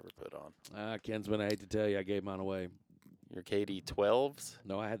things I've ever put on. Kinsman, I hate to tell you, I gave mine away. Your KD12s?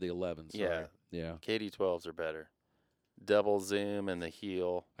 No, I had the 11. Sorry. Yeah. Yeah. KD12s are better. Double zoom and the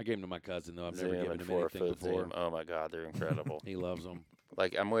heel. I gave them to my cousin, though. I've Zoom never given and him anything 4-foot before. zoom. Oh my God, they're incredible. He loves them.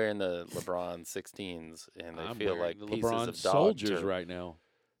 Like I'm wearing the LeBron 16s, and they I'm feel wearing like the pieces LeBron of dog soldiers turd. right now.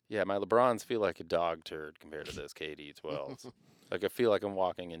 Yeah, my LeBrons feel like a dog turd compared to those KD12s. Like I feel like I'm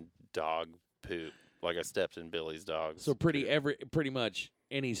walking in dog poop. Like I stepped in Billy's dog's. So pretty poop. pretty much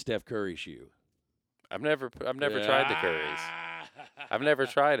any Steph Curry shoe. I've never tried the Currys. I've never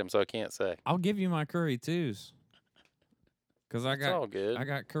tried them, so I can't say. I'll give you my Curry 2s. Because I It's all got good. I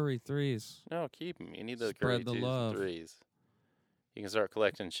got Curry 3s. No, keep them. You need the Spread Curry the 2s love. and 3s. You can start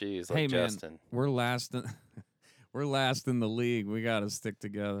collecting shoes like Hey, man. Justin. We're last in, we're last in the league. We got to stick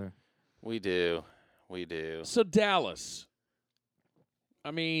together. We do. We do. So Dallas.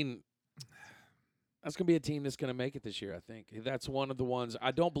 I mean, that's going to be a team that's going to make it this year, I think. That's one of the ones.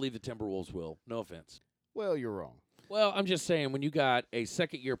 I don't believe the Timberwolves will. No offense. Well, you're wrong. Well, I'm just saying, when you got a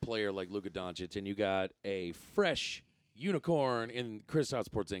second-year player like Luka Doncic and you got a fresh unicorn in Kristaps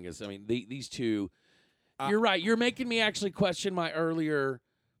Porzingis, I mean, these two, you're right. You're making me actually question my earlier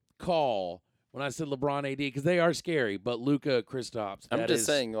call when I said LeBron AD because they are scary, but Luka, Kristaps. I'm that just is-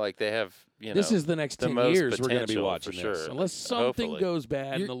 saying, like, they have, this is the next the 10 most years we're going to be potential, watching for this. sure. Unless something Hopefully. goes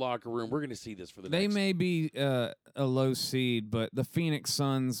bad in You're- the locker room, we're going to see this for the They next. may be a low seed, but the Phoenix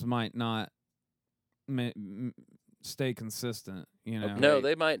Suns might not stay consistent. You know. No,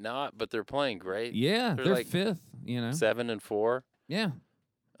 they might not, but they're playing great. Yeah, They're they're like fifth. You know. 7-4. Yeah.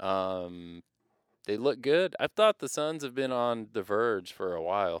 They look good. I've thought the Suns have been on the verge for a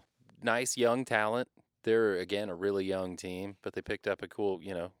while. Nice young talent. They're again a really young team, but they picked up a cool,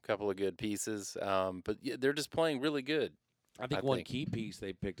 couple of good pieces. But yeah, they're just playing really good. I think I one think- key piece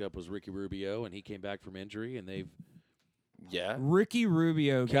they picked up was Ricky Rubio, and he came back from injury, and they've Yeah, Ricky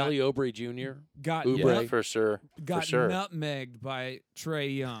Rubio Kelly Oubre Jr. got Oubre. yeah, Right. for sure. got for sure. nutmegged by Trey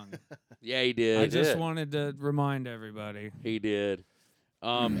Young. Yeah, he I did. just did. wanted to remind everybody. He did.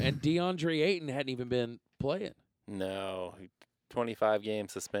 And DeAndre Ayton hadn't even been playing. No, 25-game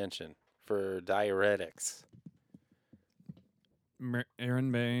suspension for diuretics.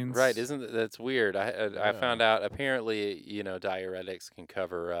 Aaron Baines. Right? That's weird? I Yeah. found out apparently, diuretics can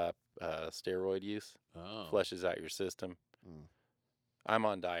cover up steroid use, Oh. flushes out your system. Mm. I'm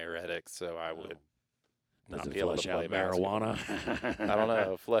on diuretics, so I would Does not it be able flush to play out basketball. marijuana? I don't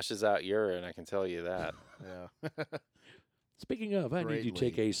know. It flushes out urine. I can tell you that. Yeah. Speaking of, I need you to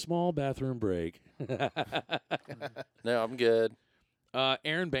take Greatly. a small bathroom break. No, I'm good.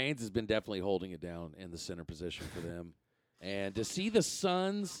 Aaron Baines has been definitely holding it down in the center position for them. And to see the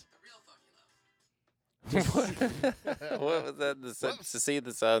Suns, What was that? To see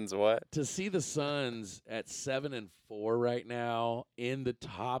the Suns what? to see the Suns at 7-4 right now in the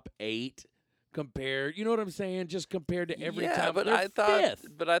top 8 compared, you know what I'm saying? Just compared to every yeah, time. but they're I thought, fifth.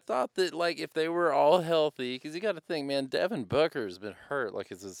 that like if they were all healthy, because you got to think, man, Devin Booker's been hurt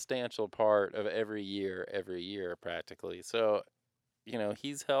like a substantial part of every year practically. So,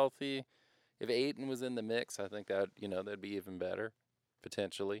 he's healthy. If Ayton was in the mix, I think that that'd be even better,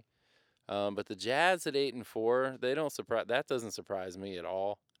 potentially. But the Jazz at 8-4, they don't surprise. That doesn't surprise me at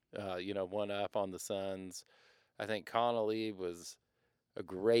all. One up on the Suns. I think Connolly was a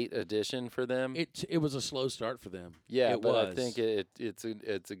great addition for them. It was a slow start for them. Yeah, it but was. I think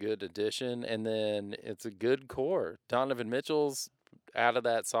it's a good addition, and then it's a good core. Donovan Mitchell's out of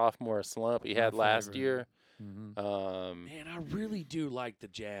that sophomore slump he had My last favorite. year. Mhm. Man, I really do like the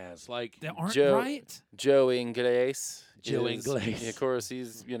Jazz. Like, They aren't Joe- right. Joe Ingles. Joe is- Ingles. Of course,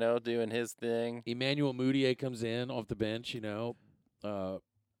 he's doing his thing. Emmanuel Mudiay comes in off the bench,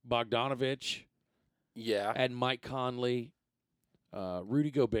 Bogdanovich Yeah, and Mike Conley,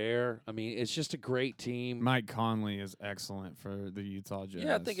 Rudy Gobert. I mean, it's just a great team. Mike Conley is excellent for the Utah Jazz.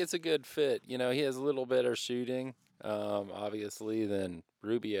 yeah, I think it's a good fit. He has a little better shooting, obviously, than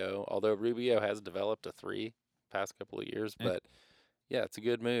Rubio. Although Rubio has developed a 3 past couple of years, And- but yeah, it's a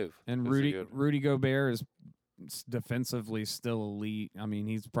good move. And It's a Rudy good- Rudy Gobert is defensively still elite. I mean,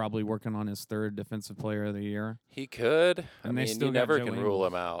 he's probably working on his 3rd Defensive Player of the Year. He could. I And they mean, still you got never Joe can rule Ingles.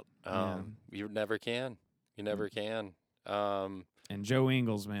 him out. Yeah. You never can. You never can. And Joe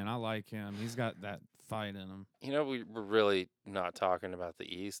Ingles, man, I like him. He's got that fight in him. We're really not talking about the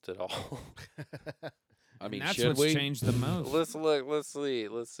East at all. I mean, And that's should what's we? changed the most. Let's look.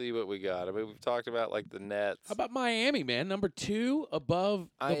 Let's see what we got. I mean, we've talked about like the Nets. How about Miami, man? Number 2 above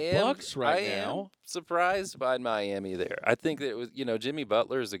the I am, Bucks right I now. am surprised by Miami there. I think that it was, Jimmy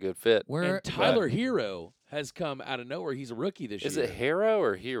Butler is a good fit. Where And Tyler Hero has come out of nowhere. He's a rookie this Is year. it Hero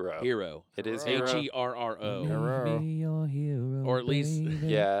or Hero? Hero? It is Hero. Hero. H-E-R-R-O. Hero. Be your hero, Or at least- baby.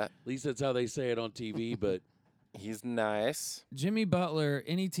 Yeah, At least that's how they say it on TV. But he's nice. Jimmy Butler,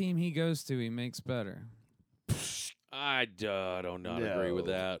 any team he goes to, he makes better. I don't not agree with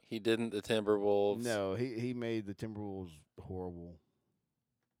No. that. He didn't the Timberwolves. No, he made the Timberwolves horrible.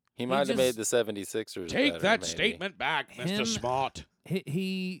 He might have made just- the 76ers Take better, that maybe. statement back, Mr. Him- Smart.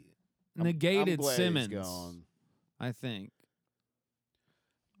 He I'm negated glad Simmons, He's gone. I think.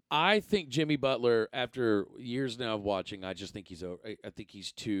 I think Jimmy Butler, after years now of watching, I just think I think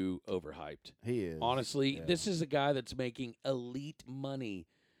he's too overhyped. He is. Honestly, Yeah. this is a guy that's making elite money,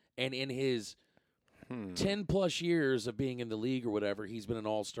 and in his 10+ years of being in the league or whatever, he's been an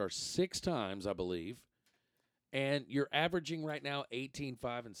all-star 6 times, I believe. And you're averaging right now 18,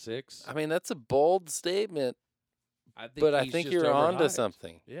 5, and 6. I mean, that's a bold statement, I think but I he's think just you're onto overhyped.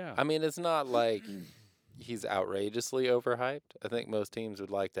 something. Yeah. I mean, it's not like he's outrageously overhyped. I think most teams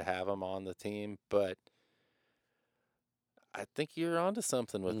would like to have him on the team, but I think you're onto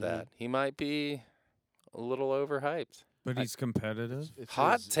something with Mhm. that. He might be a little overhyped. But he's competitive. It's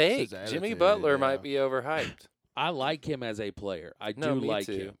Hot his- it's take. his Jimmy attitude, Butler yeah. might be overhyped. I like him as a player. I No, do me like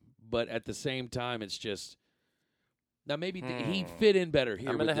too. him. But at the same time, it's just now maybe he'd Hmm. fit in better here.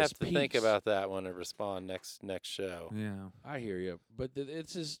 I'm going to have to think about that one and respond next show. Yeah. I hear you, but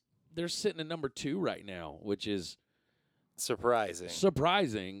it's just they're sitting at number 2 right now, which is Surprising.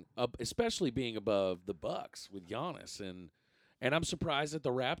 surprising, especially being above the Bucks with Giannis, and I'm surprised that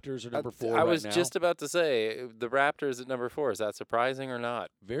the Raptors are number 4 I right was now. just about to say the Raptors at number 4. Is that surprising or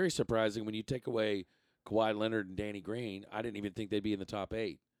not? Very surprising when you take away Kawhi Leonard and Danny Green. I didn't even think they'd be in the top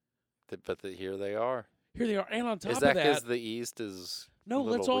 8. But here they are. Here they are, and on top Is that of because that, the East is no. a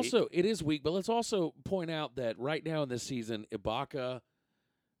Let's little weak? also it is weak, but let's also point out that right now in this season, Ibaka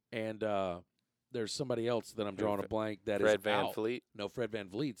and there's somebody else that I'm drawing a blank that is Fred Van out. Fleet? No, Fred Van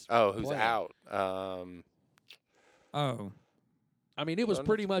Vliet's. Oh, who's playing. out? Oh. I mean, it was Don't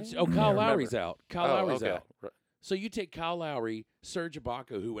pretty you much. think? Oh, Can't Kyle remember. Lowry's out. Kyle Lowry's okay. out. So you take Kyle Lowry, Serge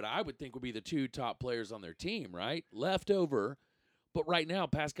Ibaka, who I would think would be the 2 top players on their team, right? Left over, but right now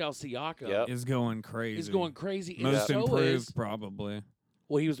Pascal Siakam Yep. Is going crazy. is going crazy. and most so improved, is probably.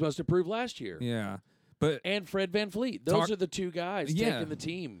 well, he was most improved last year. Yeah. But And Fred Van Vliet. Those Talk- are the 2 guys Yeah. taking the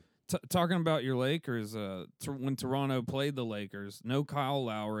team. talking about your Lakers, when Toronto played the Lakers, no Kyle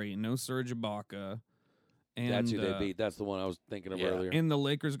Lowry, no Serge Ibaka. And, That's who they beat. That's the one I was thinking of yeah. earlier. And the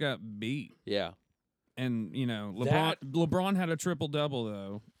Lakers got beat. Yeah. And, That- LeBron had a triple-double,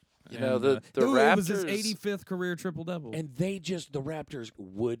 though. You know, And, the it was his Raptors- 85th career triple-double. And the Raptors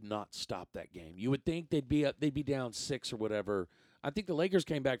would not stop that game. You would think they'd be down 6 or whatever. I think the Lakers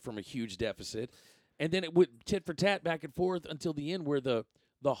came back from a huge deficit, and then it would tit for tat back and forth until the end, where the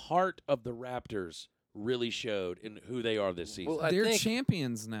heart of the Raptors really showed in who they are this season. Well, I They're think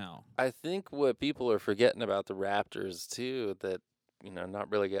champions now. I think what people are forgetting about the Raptors too, that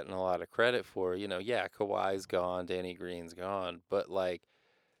not really getting a lot of credit for. Yeah, Kawhi's gone, Danny Green's gone, but like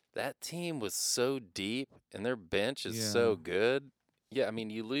that team was so deep and their bench is so Yeah. good. Yeah, I mean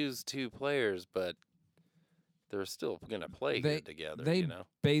you lose 2 players, but they're still gonna play They- good together. they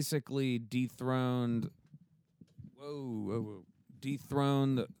basically dethroned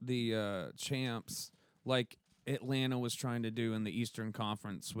dethroned the champs like Atlanta was trying to do in the Eastern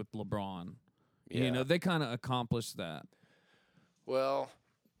Conference with LeBron. Yeah. They kind of accomplished that. Well,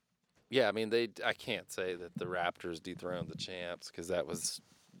 yeah, I mean I can't say that the Raptors dethroned the champs because that was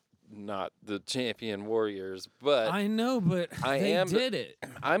not the champion Warriors, but I know, but they did it.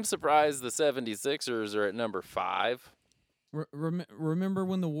 I'm surprised the 76ers are at number 5. Remember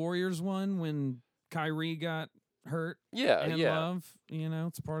when the Warriors won when Kyrie got hurt Yeah, and yeah. Love?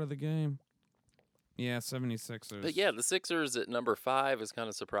 It's part of the game. Yeah, 76ers. But yeah, the Sixers at number 5 is kind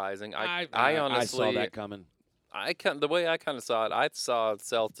of surprising. I I honestly, saw that coming. the way I kind of saw it, I saw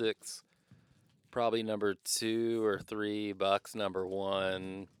Celtics probably number 2 or 3, Bucks number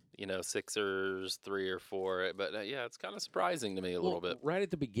 1. Sixers 3 or 4. But yeah, it's kind of surprising to me a little bit. Right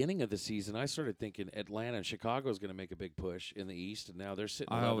at the beginning of the season, I started thinking Atlanta and Chicago is going to make a big push in the East, and now they're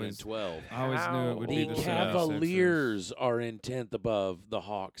sitting 11 and 12. I always knew it would The be the 76ers. Cavaliers are in 10th above the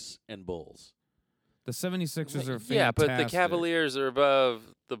Hawks and Bulls. The 76ers are fantastic. Yeah, but the Cavaliers are above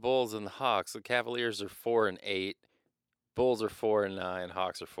the Bulls and the Hawks. The Cavaliers are 4 and 8. Bulls are 4 and 9.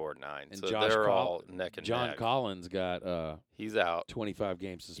 Hawks are 4 and 9. And So Josh they're all neck and John neck. Collins got He's out. 25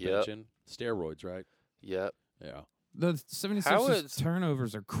 game suspension. Steroids, right? Yep. Yeah. The 76ers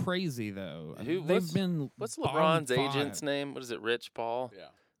turnovers are crazy, though. They've been What's bottom LeBron's agent's 5. name? What is it, Rich Paul? Yeah.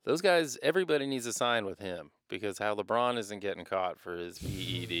 Those guys, everybody needs to sign with him because how LeBron isn't getting caught for his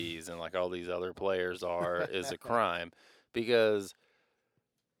PEDs and like all these other players are is a crime. Because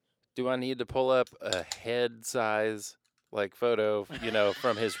do I need to pull up a head size photo,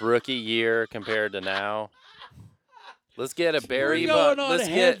 from his rookie year compared to now? Let's get a Barry Bonds. Let's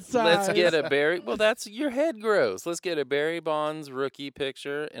get a Barry. Well, that's your head grows. Let's get a Barry Bonds rookie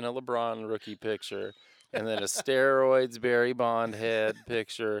picture and a LeBron rookie picture. And then a steroids Barry Bond head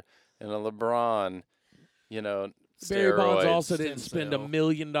picture and a LeBron, Barry Bonds steroid also stem didn't spend cell. $1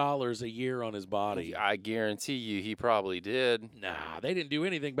 million a year on his body. I guarantee you he probably did. Nah, they didn't do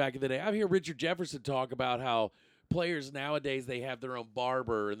anything back in the day. I hear Richard Jefferson talk about how players nowadays, they have their own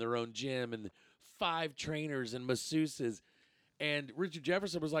barber and their own gym and 5 trainers and masseuses. And Richard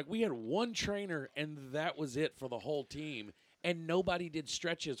Jefferson was like, we had 1 trainer and that was it for the whole team. And nobody did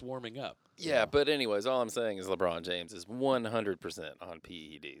stretches warming up. Yeah, but anyways, all I'm saying is LeBron James is 100% on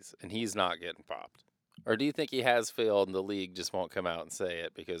PEDs, and he's not getting popped. Or do you think he has failed and the league just won't come out and say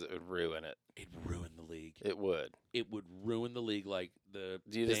it because it would ruin it? It'd ruin the league. It would. It would ruin the league like the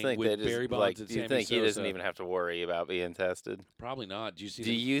Do you just thing think with they Barry just Bonds and do you Sammy think he doesn't Sosa. even have to worry about being tested? Probably not. Do you see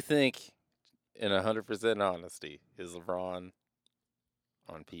Do you think, in 100% honesty, is LeBron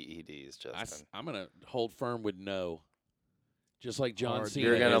on PEDs, Justin? I'm going to hold firm with no. Just like John Cena.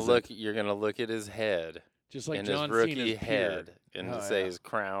 You're gonna isn't. You're gonna look at his head, Just like and John his rookie Cena's head, and Oh, say yeah. his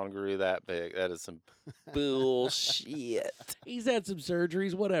crown grew that big. That is some bullshit. He's had some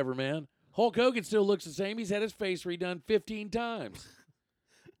surgeries, whatever, man. Hulk Hogan still looks the same. He's had his face redone 15 times.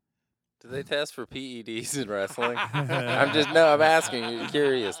 Do they test for PEDs in wrestling? I'm asking you,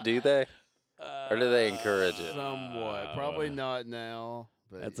 curious. Do they, or do they encourage it? Somewhat. Probably not now.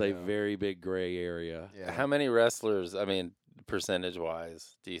 But, That's you a know, very big gray area. yeah. How many wrestlers? I mean,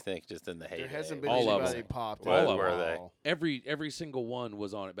 percentage-wise, do you think just in the heyday? There hasn't been All of anybody them. popped. What in a were they? while. Every single one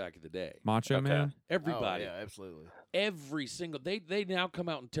was on it back in the day. Macho Okay. Man. Everybody. Oh, yeah, absolutely. Every single they now come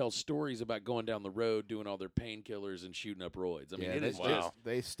out and tell stories about going down the road, doing all their painkillers and shooting up roids. I mean, yeah, it they, is wow. just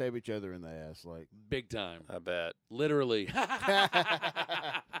they stab each other in the ass. Like, big time. I bet. Literally.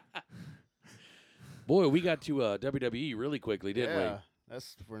 Boy, we got to WWE really quickly, didn't yeah,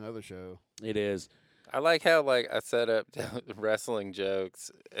 that's for another show. we? It is. I like how I set up wrestling jokes,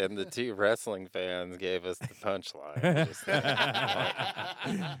 and the 2 wrestling fans gave us the punchline. Just like,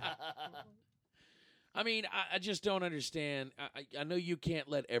 I mean, I just don't understand. I know you can't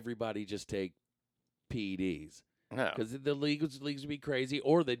let everybody just take PEDs no. because the leagues would be crazy,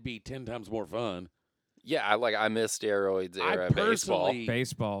 or they'd be 10 times more fun. Yeah, I miss steroids I era baseball. personally-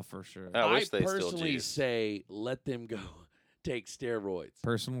 Baseball for sure. I wish they still personally juiced. say let them go take steroids.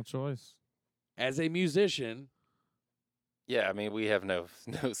 Personal choice. As a musician, Yeah, I mean, we have no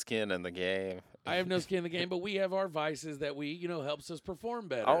skin in the game. I have no skin in the game, but we have our vices that helps us perform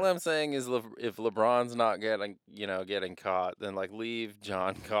better. All I'm saying is, if LeBron's not getting caught, then leave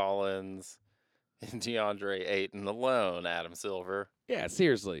John Collins and DeAndre Ayton alone. Adam Silver. Yeah,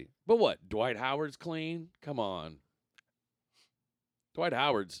 seriously. But what? Dwight Howard's clean? Come on. Dwight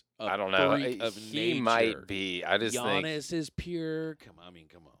Howard's a I don't know. freak of He nature. might be. I just think Giannis is pure. Come on.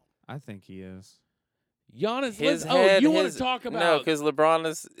 I think he is. Giannis, his let's, head. you want to talk about? No, because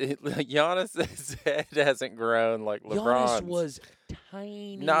Giannis's head hasn't grown like LeBron's. Giannis was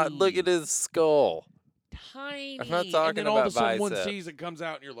tiny. Not look at his skull. tiny. I'm not and talking then all of a about sudden one bicep. season comes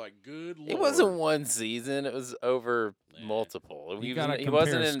out and you're like, good lord. It wasn't one season. It was over Nah. multiple. You He gotta wasn't- he compare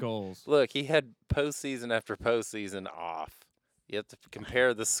wasn't in. skulls. Look, he had postseason after postseason off. You have to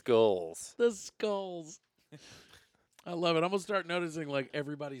compare the skulls. The skulls. I love it. I'm gonna start noticing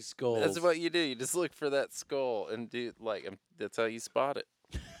everybody's skulls. That's what you do. You just look for that skull and do that's how you spot it.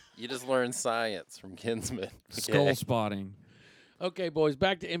 You just learn science from Kinsman. Skull spotting. Okay, boys,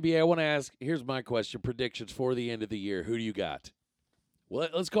 back to NBA. I want to ask, here's my question, predictions for the end of the year. Who do you got? Well,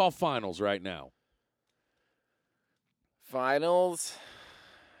 let's call finals right now. Finals.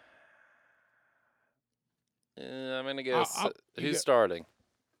 I'm gonna go. You Who's go- starting?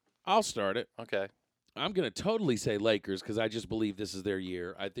 I'll start it. Okay. I'm going to totally say Lakers because I just believe this is their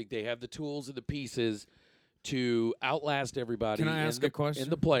year. I think they have the tools and the pieces to outlast everybody Can I ask in a question?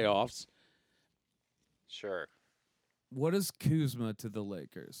 the playoffs. Sure. What is Kuzma to the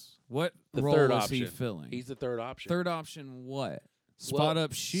Lakers? What The role third is he option. filling? He's the third option. Third option what? Well, Spot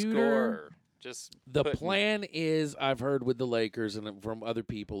up shooter? Scorer. Just The putting- plan is, I've heard with the Lakers and from other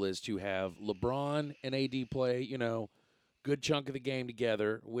people, is to have LeBron and AD play, good chunk of the game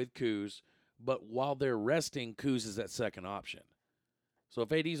together with Kuz. But while they're resting, Kuz is that second option. So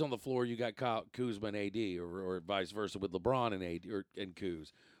if AD's on the floor, you got Kuzma and AD, or vice versa with LeBron and AD and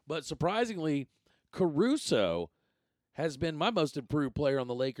Kuz. But surprisingly, Caruso has been my most improved player on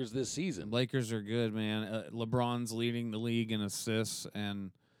the Lakers this season. Lakers are good, man. LeBron's leading the league in assists,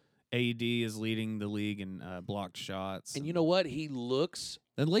 and AD is leading the league in blocked shots. And you know what? He looks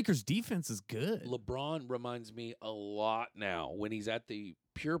the Lakers' defense is good. LeBron reminds me a lot now when he's at the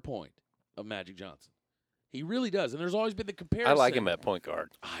pure point of Magic Johnson. He really does. And there's always been the comparison. I like him at point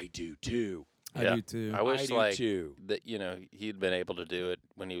guard. I do too. I Yeah. do too. I wish do too. that he'd been able to do it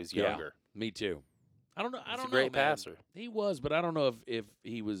when he was Yeah. younger. Me too. I don't know. I He's don't a great know, man. passer. He was, but I don't know if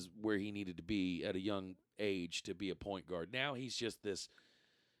he was where he needed to be at a young age to be a point guard. Now he's just this.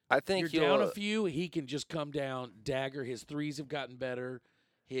 I think You're down a few, he can just come down, dagger. His threes have gotten better.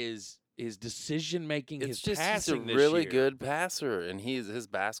 His decision making, it's his just passing he's a this really year. good passer, and his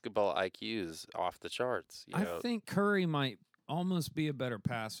basketball IQ is off the charts. I think Curry might almost be a better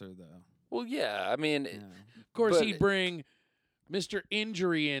passer, though. Well, yeah. I mean, Yeah. Of course, but- he'd bring Mr.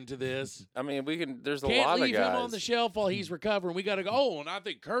 Injury into this. I mean, we can. There's a Can't lot of leave guys. him on the shelf while he's recovering. We got to go. Oh, and I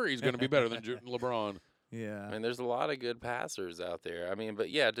think Curry's going to be better than LeBron. Yeah. I mean, there's a lot of good passers out there. I mean, but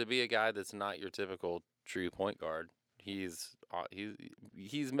yeah, to be a guy that's not your typical true point guard, he's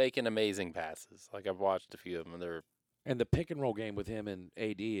making amazing passes. Like I've watched a few of them, and they're And the pick and roll game with him and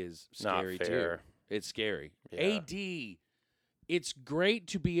AD is not scary fair. too. It's scary. Yeah. AD, it's great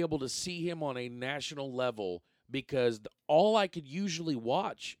to be able to see him on a national level because all I could usually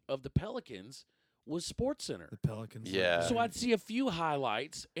watch of the Pelicans was SportsCenter. The Pelicans. are Yeah. good. So I'd see a few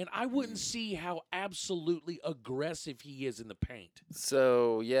highlights, and I wouldn't see how absolutely aggressive he is in the paint.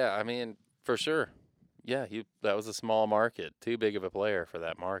 So yeah, I mean, for sure. Yeah, that was a small market. Too big of a player for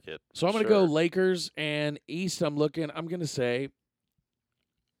that market. So I'm going to go Sure. Lakers and East. I'm going to say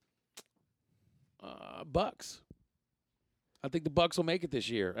Bucks. I think the Bucks will make it this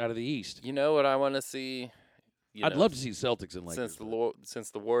year out of the East. You know what I want to see? I'd love to see Celtics and Lakers.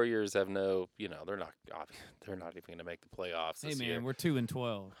 Since the Warriors have no, they're not even going to make the playoffs Hey this man, year. we're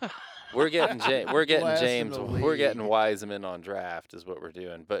 2-12. We're getting Last in James. the We're getting league. Wiseman on draft is what we're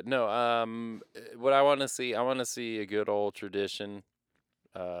doing. But no, what I want to see, a good old tradition.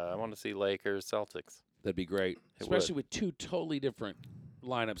 I want to see Lakers, Celtics. That'd be great, It especially with two totally different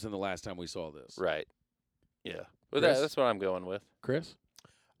lineups than the last time we saw this. Right. Yeah. Well, Chris? that's what I'm going with. Chris?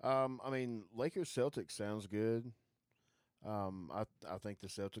 I mean, Lakers Celtics sounds good. I think the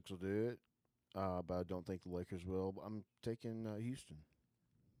Celtics will do it, but I don't think the Lakers will. I'm taking Houston.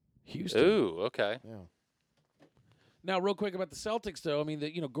 Houston. Ooh, okay. Yeah. Now, real quick about the Celtics, though. I mean,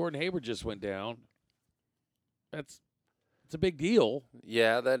 Gordon Hayward just went down. It's a big deal.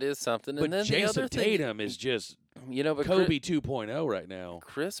 Yeah, that is something. But and then the Jason other thing, Tatum is just but Kobe 2.0 right now.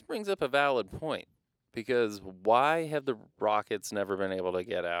 Chris brings up a valid point because why have the Rockets never been able to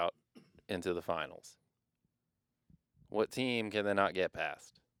get out into the finals? What team can they not get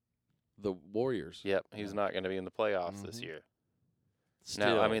past? The Warriors. Yep, he's not going to be in the playoffs this Mhm. year.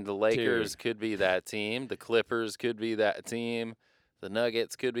 Still, Now, I mean, the Lakers could be that team. The Clippers could be that team. The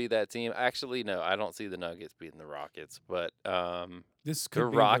Nuggets could be that team. Actually, no, I don't see the Nuggets beating the Rockets. But This could the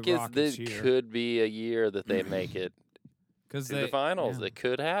be Rockets, the this Rockets year. could be a year that they make it Because to the finals. yeah. It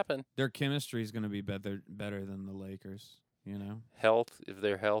could happen. Their chemistry is going to be better than the Lakers. Health, if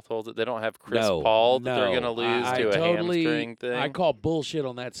their health holds it. They don't have Chris No, Paul that they're no. going to lose I to a totally, hamstring thing. I call bullshit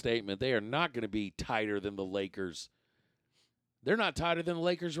on that statement. They are not going to be tighter than the Lakers. They're not tighter than the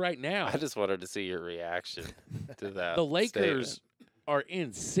Lakers right now. I just wanted to see your reaction to that. The Lakers statement. are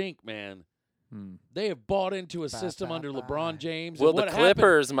in sync, man. Hmm. They have bought into a system under LeBron James. and Well, the what happened-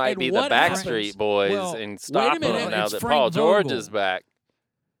 Clippers might and be the what Backstreet happens- Boys Well, and wait a stop minute, them now it's that Frank Paul George Vogel. is back.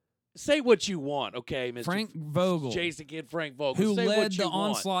 Say what you want, okay, Mr. Frank Vogel, Jason Kidd, Frank Vogel. who Say led what you the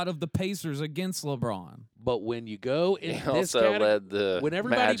want. onslaught of the Pacers against LeBron. But when you go in He this also category, led the when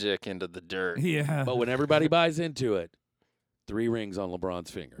everybody- Magic into the dirt. Yeah. but when everybody buys into it, 3 rings on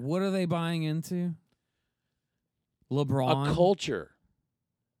LeBron's finger. What are they buying into? LeBron. A culture,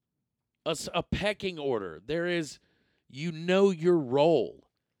 a pecking order. There is, your role.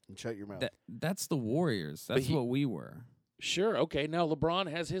 And shut your mouth. That's the Warriors. But That's he- what we were. Sure, okay, now LeBron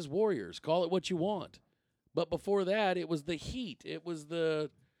has his Warriors. Call it what you want. But before that, it was the Heat. It was the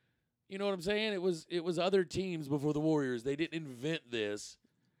you know what I'm saying? It was other teams before the Warriors. They didn't invent this.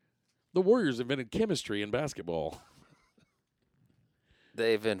 The Warriors invented chemistry in basketball.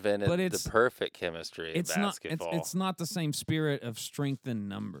 They've invented But the perfect chemistry in basketball. It's not the same spirit of strength in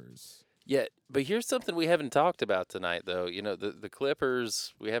numbers. Yeah, but here's something we haven't talked about tonight, though. You know, the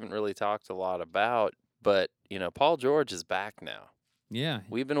Clippers, we haven't really talked a lot about, but, you know, Paul George is back now. Yeah.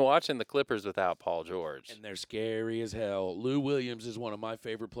 We've been watching the Clippers without Paul George. And they're scary as hell. Lou Williams is one of my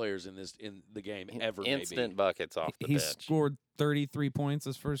favorite players in the game ever. Instant buckets off the He bench. scored 33 points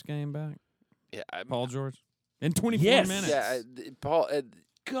his first game back. Yeah, Paul George in 24 Yes. minutes. Yeah, Paul.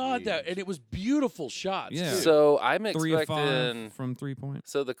 God, and it was beautiful shots. Yeah. too. So I'm 3 of expecting 5 from 3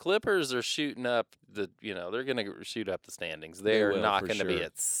 points. So the Clippers are shooting up they're going to shoot up the standings. They They're will, not for going to be sure.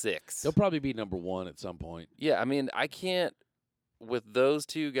 at 6. They'll probably be number 1 at some point. Yeah, I mean, I can't with those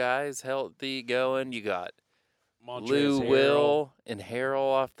two guys healthy going. You got Lou Montrezl Harrell, Will and Harrell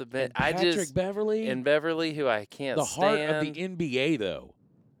off the bench. and Patrick Beverly, and Beverly, who I can't the heart stand. of the NBA, though.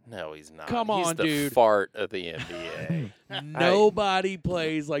 No, he's not. Come He's on, the dude. fart of the NBA. Nobody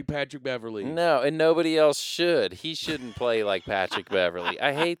plays like Patrick Beverly. No, and nobody else should. He shouldn't play like Patrick Beverly.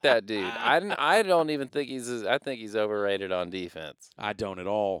 I hate that dude. I don't even think I think he's overrated on defense. I don't at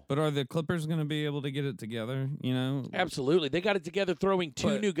all. But are the Clippers going to be able to get it together? You know, Absolutely. They got it together throwing 2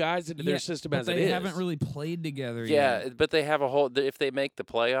 But- new guys into their system but as they it is. haven't really played together Yeah, yet. but they have a whole. If they make the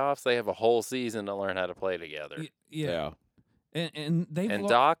playoffs, they have a whole season to learn how to play together. Yeah. And they've And lo-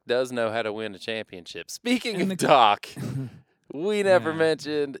 Doc does know how to win a championship. Speaking And of the- Doc, we never Yeah.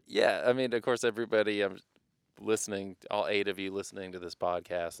 mentioned. Yeah, I mean, of course, everybody listening, all 8 of you listening to this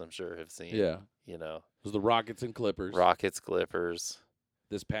podcast, I'm sure have seen. Yeah. You know, It was the Rockets and Clippers Rockets, Clippers.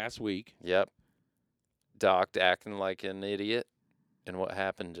 this past week. Yep. Doc acting like an idiot. And what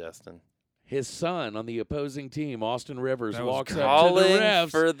happened, Justin? His son on the opposing team, Austin Rivers, That was walks up to Calling the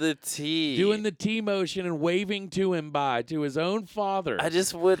refs, for the T. doing the T motion and waving to him to his own father. I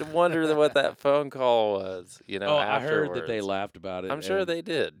just would wonder what that phone call was. You know, I heard that they afterwards. laughed about it. I'm sure and they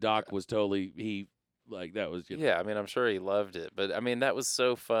did. Doc was totally that was Yeah, I mean, I'm sure he loved it, but I mean, that was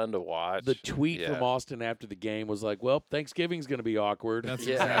so fun to watch. The tweet Yeah. from Austin after the game was like, "Well, Thanksgiving's going to be awkward." That's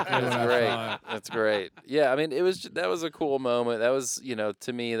Yeah, exactly what that's I great. thought. That's great. Yeah, I mean, that was a cool moment. That was,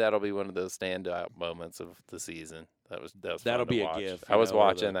 to me, that'll be one of those standout moments of the season. That was fun That'll to be a watch. gift, I was or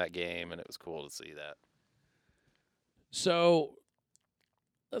watching that game, and it was cool to see that. So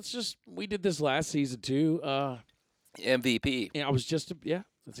we did this last season too. MVP. I was just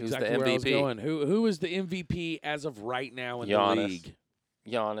that's Who's the exactly where I was MVP? going. Who is the MVP as of right now in Giannis. the league?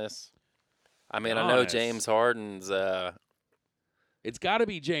 Giannis. I mean, I know Giannis. James Harden's. It's got to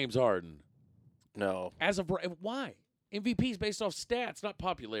be James Harden. No. As of why? MVP is based off stats, not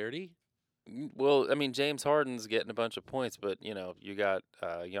popularity. Well, I mean, James Harden's getting a bunch of points, but you got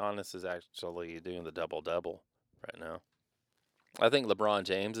Giannis is actually doing the double-double right now. I think LeBron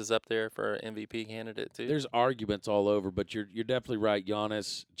James is up there for an MVP candidate too. There's arguments all over, but you're definitely right.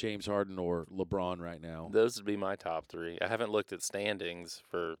 Giannis, James Harden, or LeBron right now. Those would be my top 3. I haven't looked at standings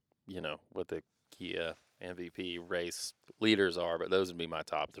for what the key MVP race leaders are, but those would be my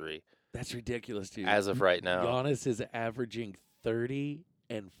top 3 That's ridiculous, dude. as of right now. Giannis is averaging 30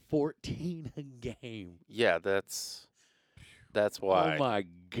 and 14 a game. Yeah, that's why. Oh my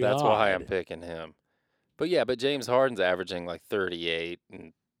god. That's why I'm picking him. But James Harden's averaging like 38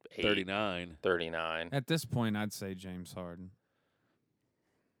 and 8, 39. 39. At this point, I'd say James Harden.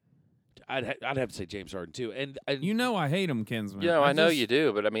 I'd have to say James Harden too. And You know I hate him, Kinsman. I know just- you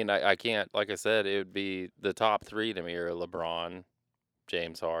do, but I mean, I can't. Like I said, it would be the top 3 to me are LeBron,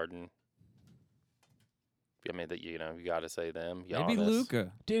 James Harden. I mean, that you got to say them. Maybe Giannis.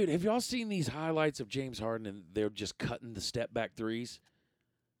 Luka. dude, have y'all seen these highlights of James Harden and they're just cutting the step back threes?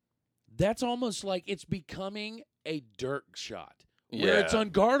 That's almost like it's becoming a Dirk shot where it's Yeah.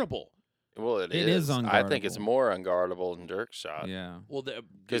 unguardable. Well, it It is. is I think it's unguardable. more unguardable than Dirk's shot. Yeah. Well,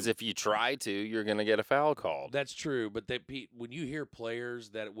 Because if you try to, you're going to get a foul called. that's true, but when you hear players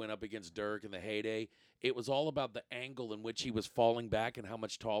that went up against Dirk in the heyday, it was all about the angle in which he was falling back and how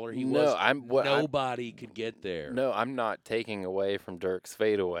much taller he was. Nobody could get there. No, I'm not taking away from Dirk's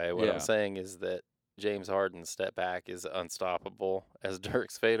fadeaway. What Yeah. I'm saying is that James Harden's step back is unstoppable as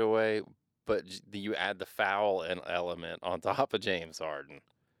Dirk's fadeaway, but you add the foul element on top of James Harden.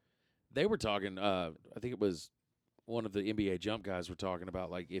 They were talking. I think it was one of the NBA Jump guys were talking about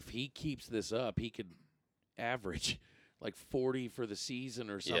like if he keeps this up, he could average like 40 for the season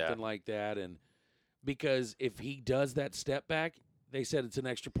or something Yeah. like that. And because if he does that step back, they said it's an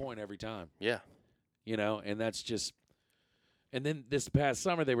extra point every time. Yeah. And that's just And then this past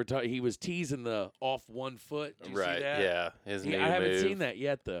summer, he was teasing the off 1 foot. Did you Right. see that? Yeah. His new I haven't move. seen that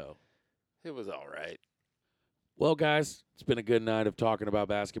yet, though. It was all right. Well, guys, it's been a good night of talking about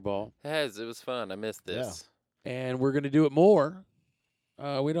basketball, It was fun. I missed this. and we're going to do it more.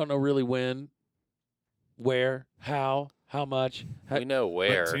 We don't know really when, where, how much. We know But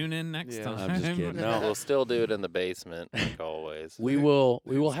where. tune in next Yeah. time. I'm just kidding. No. We'll still do it in the basement, like always. We will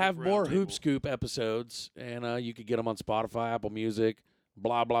Scoop have more Hoop Roundtable. Scoop episodes, and you could get them on Spotify, Apple Music,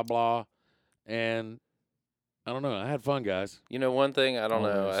 blah blah blah. And I don't know. I had fun, guys. You know, one thing I don't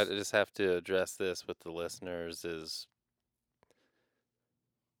know, I Always. just have to address this with the listeners is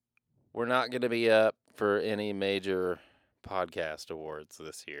we're not going to be up for any major podcast awards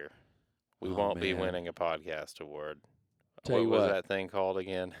this year. We Oh, won't be man. winning a podcast award. Tell what you was what. that thing called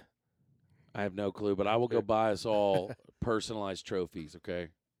again? I have no clue, but I will go buy us all personalized trophies. Okay,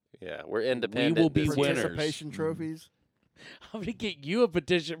 Yeah, we're independent. will be this year. winners. Participation trophies. I'm gonna get you a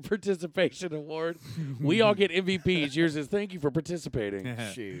participation award. We all get MVPs. Yours is thank you for participating.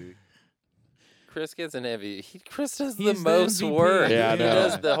 Shoot. Chris gets an MVP. Chris does the He's the most MVP. work. Yeah, I he know.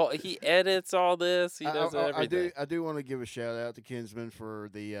 does the whole. He edits all this. He does I everything. do want to give a shout out to Kinsman for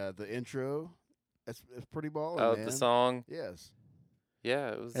the intro. It's pretty baller, Oh, man. the song. Yes. Yeah,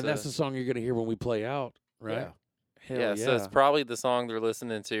 it was. And that's the song you're gonna hear when we play out, right? Yeah. Hell yeah, yeah. so it's probably the song they're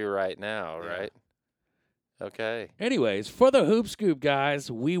listening to right now, Yeah. right? Okay. Anyways, for the Hoop Scoop, guys,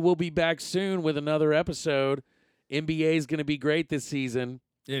 we will be back soon with another episode. NBA is going to be great this season.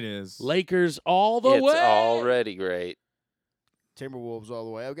 It is. Lakers all the It's way. already great. Timberwolves all the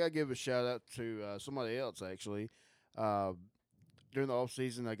way. I've got to give a shout out to somebody else actually. During the off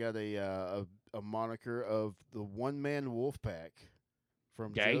season, I got a moniker of the One Man Wolf Pack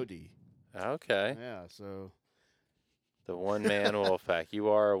from Okay. Jody. Okay. Yeah, so The one man wolf pack. You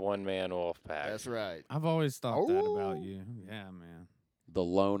are a one man wolf pack. that's right. I've always thought that Oh. about you. Yeah, man. The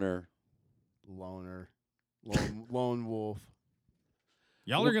loner. Loner, lone wolf.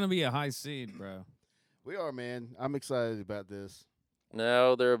 Y'all are gonna be a high seed, bro. We are, man. I'm excited about this.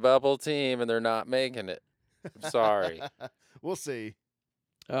 No, they're a bubble team and they're not making it. I'm sorry. We'll see.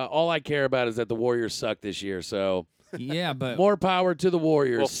 All I care about is that the Warriors suck this year. So Yeah, but more power to the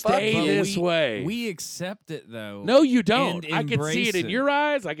Warriors. Well, fuck Stay you. this way. we accept it though. No, you don't. and I can see it embrace in it. your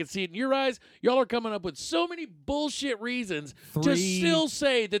eyes. I can see it in your eyes. Y'all are coming up with so many bullshit reasons to Three- still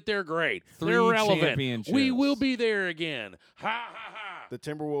say that they're great. They're three relevant. championships. We will be there again. Ha ha ha. The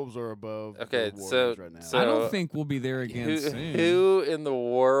Timberwolves are above Okay, the so- Warriors right now. so- I don't think we'll be there again Who, soon. who in the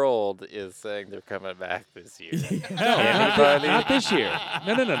world is saying they're coming back this year? No, Anybody? not this year.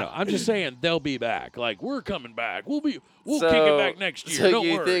 No. I'm just saying they'll be back. Like we're coming back. We'll kick So- it back next year. So Don't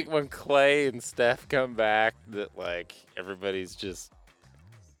you worry. think when Clay and Steph come back that like everybody's just,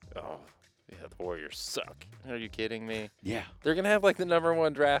 oh yeah, the Warriors suck? Are you kidding me? Yeah. They're gonna have like the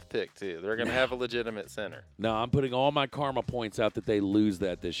 #1 draft pick too. They're gonna have a legitimate center. No, I'm putting all my karma points out that they lose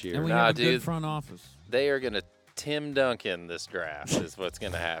that this year. and we Nah, have a dude. good front office. They are gonna Tim Duncan this draft is what's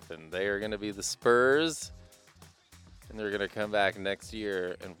gonna happen. They are gonna be the Spurs, and they're gonna come back next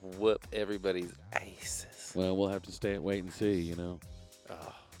year and whoop everybody's aces. Well, we'll have to wait and see. You know.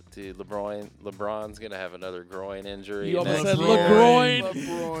 Oh, dude, LeBron's gonna have another groin injury. You almost next said year.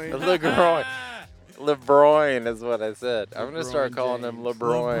 LeGroin. LeBron. LeGroin. LeBroin is what I said. I'm gonna start LeBron calling him James.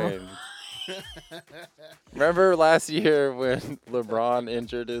 LeBroin. Remember last year when LeBron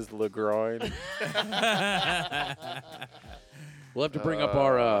injured his LeGroin? We'll have to bring up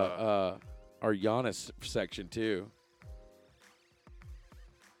our Giannis section too.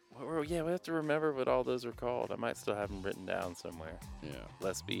 Yeah, we have to remember what all those are called. I might still have them written down somewhere. Yeah.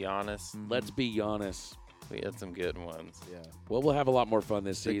 Let's be honest. Let's be Giannis. We had some good ones. Yeah. Well, we'll have a lot more fun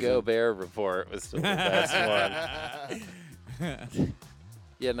this The season. Gobert report was still the best one.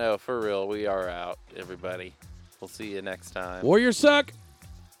 Yeah, no, for real, we are out, everybody. We'll see you next time. Warriors suck.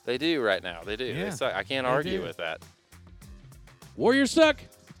 They do right now. They do. Yeah, They suck. I can't they argue do. with that. Warriors suck.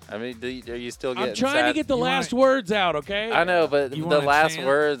 I mean, are you still getting I'm trying to sad? get the You wanna- last words out, okay? I know, but You the wanna last chant?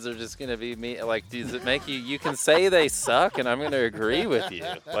 words are just gonna be me. Like, does it make you? You can say they suck, and I'm gonna agree with you.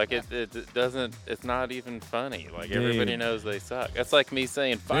 Like, it doesn't. It's not even funny. Like, everybody Dude. knows they suck. That's like me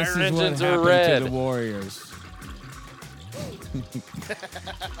saying fire This is what engines are happened red. to the Warriors.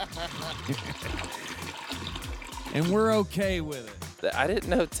 And we're okay with it. I didn't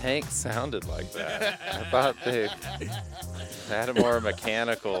know tanks sounded like that. I thought they had a more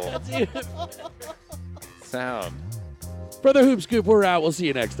mechanical sound. For the Hoop Scoop, we're out. We'll see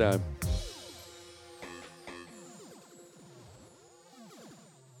you next time.